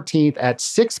 January 14th at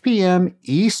 6 p.m.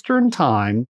 Eastern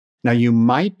Time. Now, you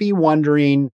might be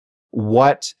wondering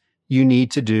what you need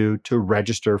to do to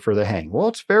register for the hang. Well,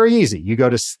 it's very easy. You go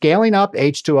to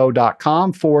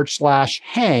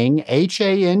scalinguph2o.com/hang,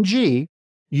 H-A-N-G.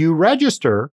 You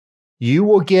register. You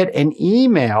will get an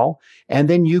email, and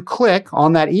then you click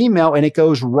on that email, and it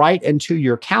goes right into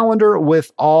your calendar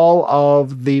with all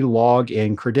of the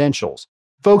login credentials.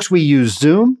 Folks, we use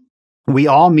Zoom. We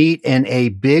all meet in a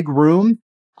big room.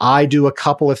 I do a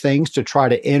couple of things to try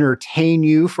to entertain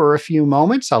you for a few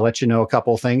moments. I'll let you know a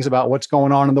couple of things about what's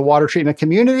going on in the water treatment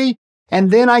community. And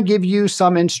then I give you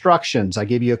some instructions. I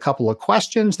give you a couple of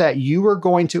questions that you are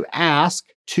going to ask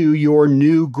to your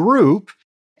new group.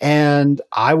 And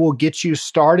I will get you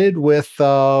started with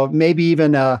maybe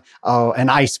even an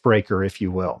icebreaker, if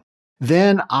you will.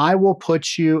 Then I will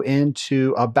put you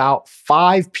into about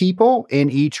 5 people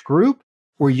in each group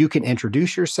where you can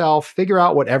introduce yourself, figure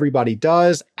out what everybody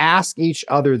does, ask each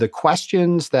other the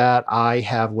questions that I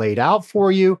have laid out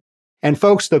for you. And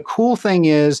folks, the cool thing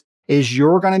is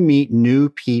you're going to meet new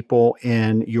people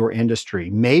in your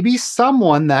industry, maybe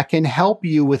someone that can help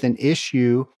you with an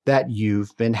issue that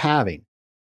you've been having.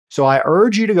 So I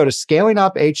urge you to go to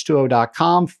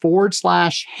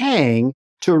scalinguph2o.com/hang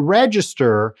to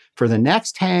register for the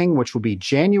next hang, which will be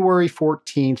January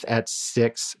 14th at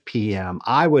 6 p.m.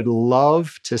 I would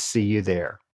love to see you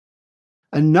there.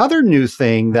 Another new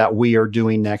thing that we are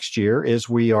doing next year is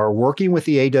we are working with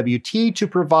the AWT to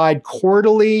provide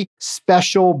quarterly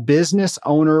special business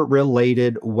owner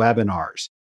related webinars.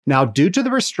 Now, due to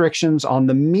the restrictions on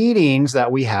the meetings that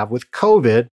we have with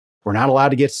COVID, we're not allowed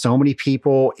to get so many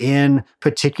people in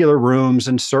particular rooms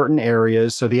in certain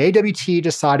areas. So the AWT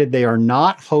decided they are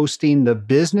not hosting the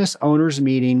business owners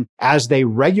meeting as they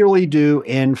regularly do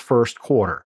in first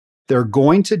quarter. They're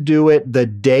going to do it the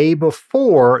day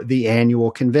before the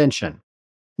annual convention.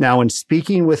 Now, in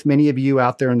speaking with many of you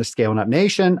out there in the Scaling Up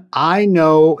Nation, I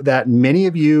know that many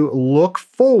of you look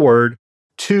forward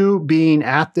to being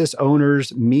at this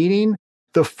owners meeting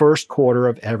the first quarter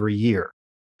of every year.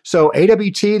 So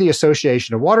AWT, the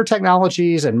Association of Water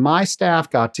Technologies, and my staff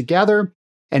got together,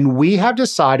 and we have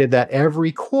decided that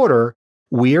every quarter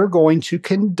we are going to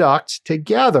conduct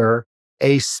together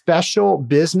a special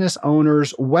business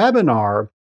owners webinar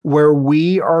where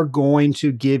we are going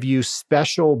to give you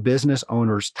special business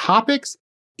owners topics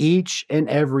each and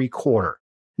every quarter.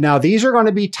 Now, these are going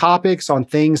to be topics on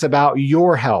things about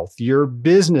your health, your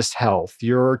business health,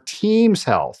 your team's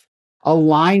health,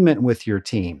 alignment with your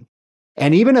team,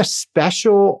 and even a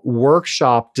special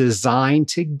workshop designed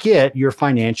to get your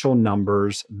financial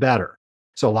numbers better.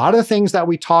 So a lot of the things that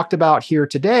we talked about here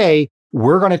today,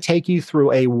 we're going to take you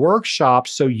through a workshop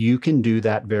so you can do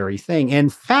that very thing. In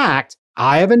fact,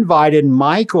 I have invited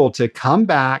Michael to come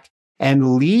back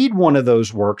and lead one of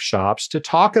those workshops to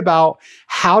talk about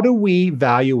how do we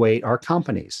evaluate our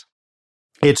companies.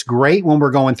 It's great when we're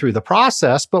going through the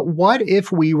process, but what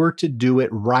if we were to do it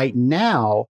right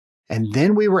now and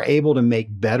then we were able to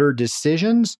make better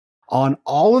decisions on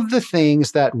all of the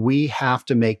things that we have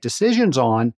to make decisions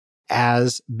on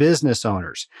as business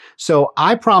owners. So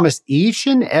I promise each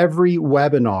and every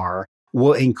webinar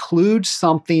will include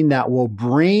something that will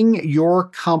bring your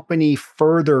company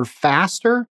further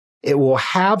faster. It will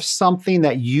have something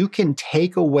that you can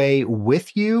take away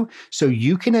with you so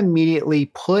you can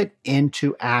immediately put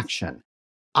into action.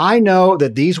 I know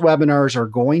that these webinars are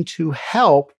going to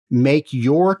help make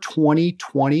your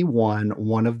 2021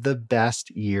 one of the best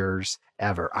years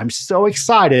ever. I'm so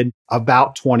excited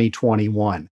about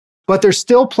 2021, but there's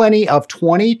still plenty of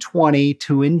 2020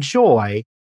 to enjoy.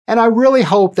 And I really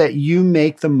hope that you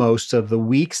make the most of the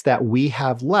weeks that we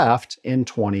have left in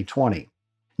 2020.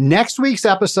 Next week's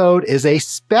episode is a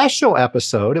special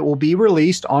episode. It will be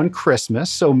released on Christmas.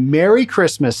 So Merry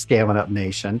Christmas, Scaling Up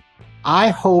Nation. I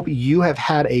hope you have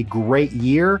had a great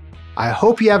year. I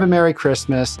hope you have a Merry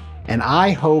Christmas, and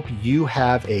I hope you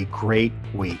have a great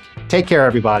week. Take care,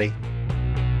 everybody.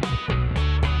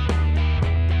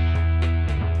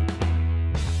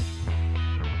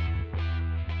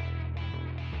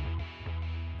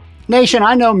 Nation,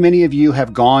 I know many of you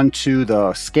have gone to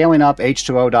the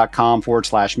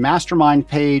scalinguph2o.com/mastermind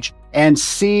page and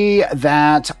see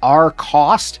that our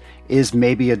cost is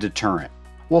maybe a deterrent.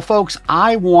 Well, folks,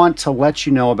 I want to let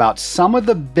you know about some of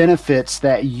the benefits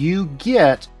that you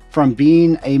get from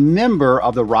being a member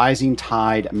of the Rising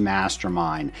Tide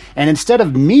Mastermind. And instead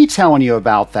of me telling you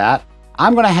about that,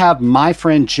 I'm going to have my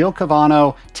friend Jill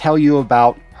Cavano tell you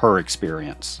about her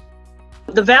experience.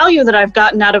 The value that I've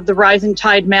gotten out of the Rising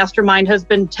Tide Mastermind has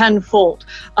been tenfold.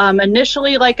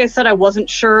 Initially, like I said, I wasn't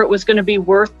sure it was going to be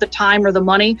worth the time or the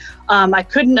money. I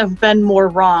couldn't have been more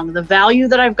wrong. The value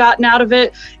that I've gotten out of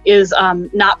it is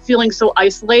not feeling so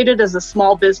isolated as a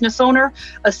small business owner,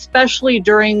 especially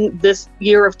during this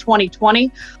year of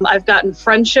 2020. I've gotten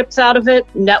friendships out of it,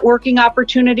 networking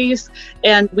opportunities,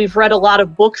 and we've read a lot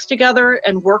of books together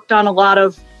and worked on a lot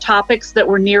of topics that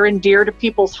were near and dear to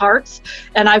people's hearts.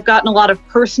 And I've gotten a lot of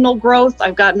personal growth.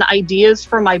 I've gotten ideas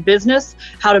for my business,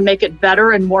 how to make it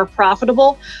better and more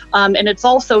profitable. And it's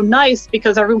also nice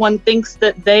because everyone thinks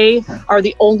that they are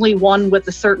the only one with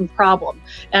a certain problem.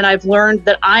 And I've learned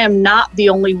that I am not the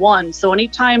only one. So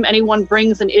anytime anyone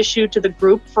brings an issue to the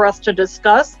group for us to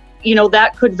discuss,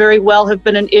 that could very well have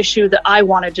been an issue that I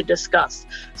wanted to discuss.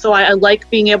 So I like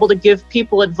being able to give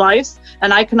people advice,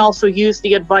 and I can also use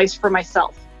the advice for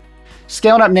myself.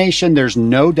 Scaling Up Nation, there's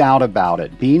no doubt about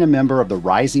it. Being a member of the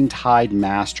Rising Tide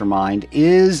Mastermind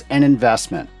is an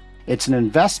investment. It's an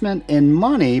investment in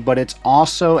money, but it's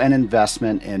also an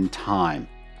investment in time.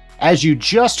 As you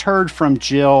just heard from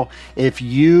Jill, if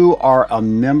you are a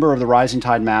member of the Rising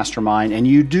Tide Mastermind and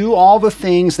you do all the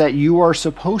things that you are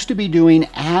supposed to be doing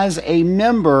as a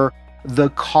member, the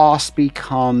cost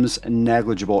becomes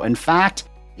negligible. In fact,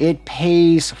 it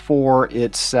pays for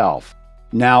itself.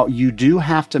 Now, you do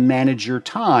have to manage your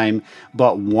time,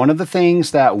 but one of the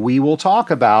things that we will talk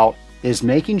about is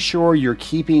making sure you're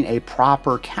keeping a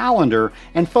proper calendar.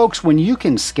 And folks, when you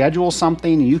can schedule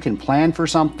something, you can plan for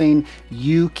something,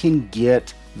 you can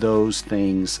get those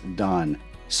things done.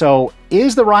 So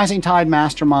is the Rising Tide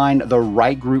Mastermind the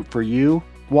right group for you?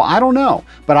 Well, I don't know,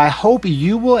 but I hope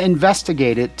you will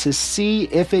investigate it to see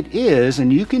if it is.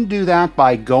 And you can do that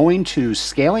by going to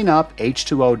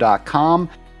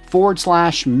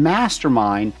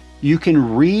scalinguph2o.com/mastermind. You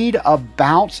can read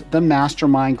about the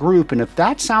mastermind group. And if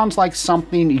that sounds like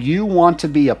something you want to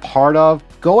be a part of,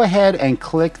 go ahead and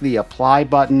click the apply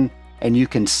button and you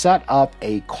can set up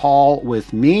a call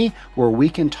with me where we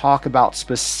can talk about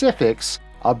specifics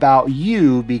about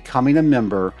you becoming a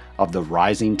member of the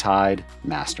Rising Tide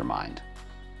Mastermind.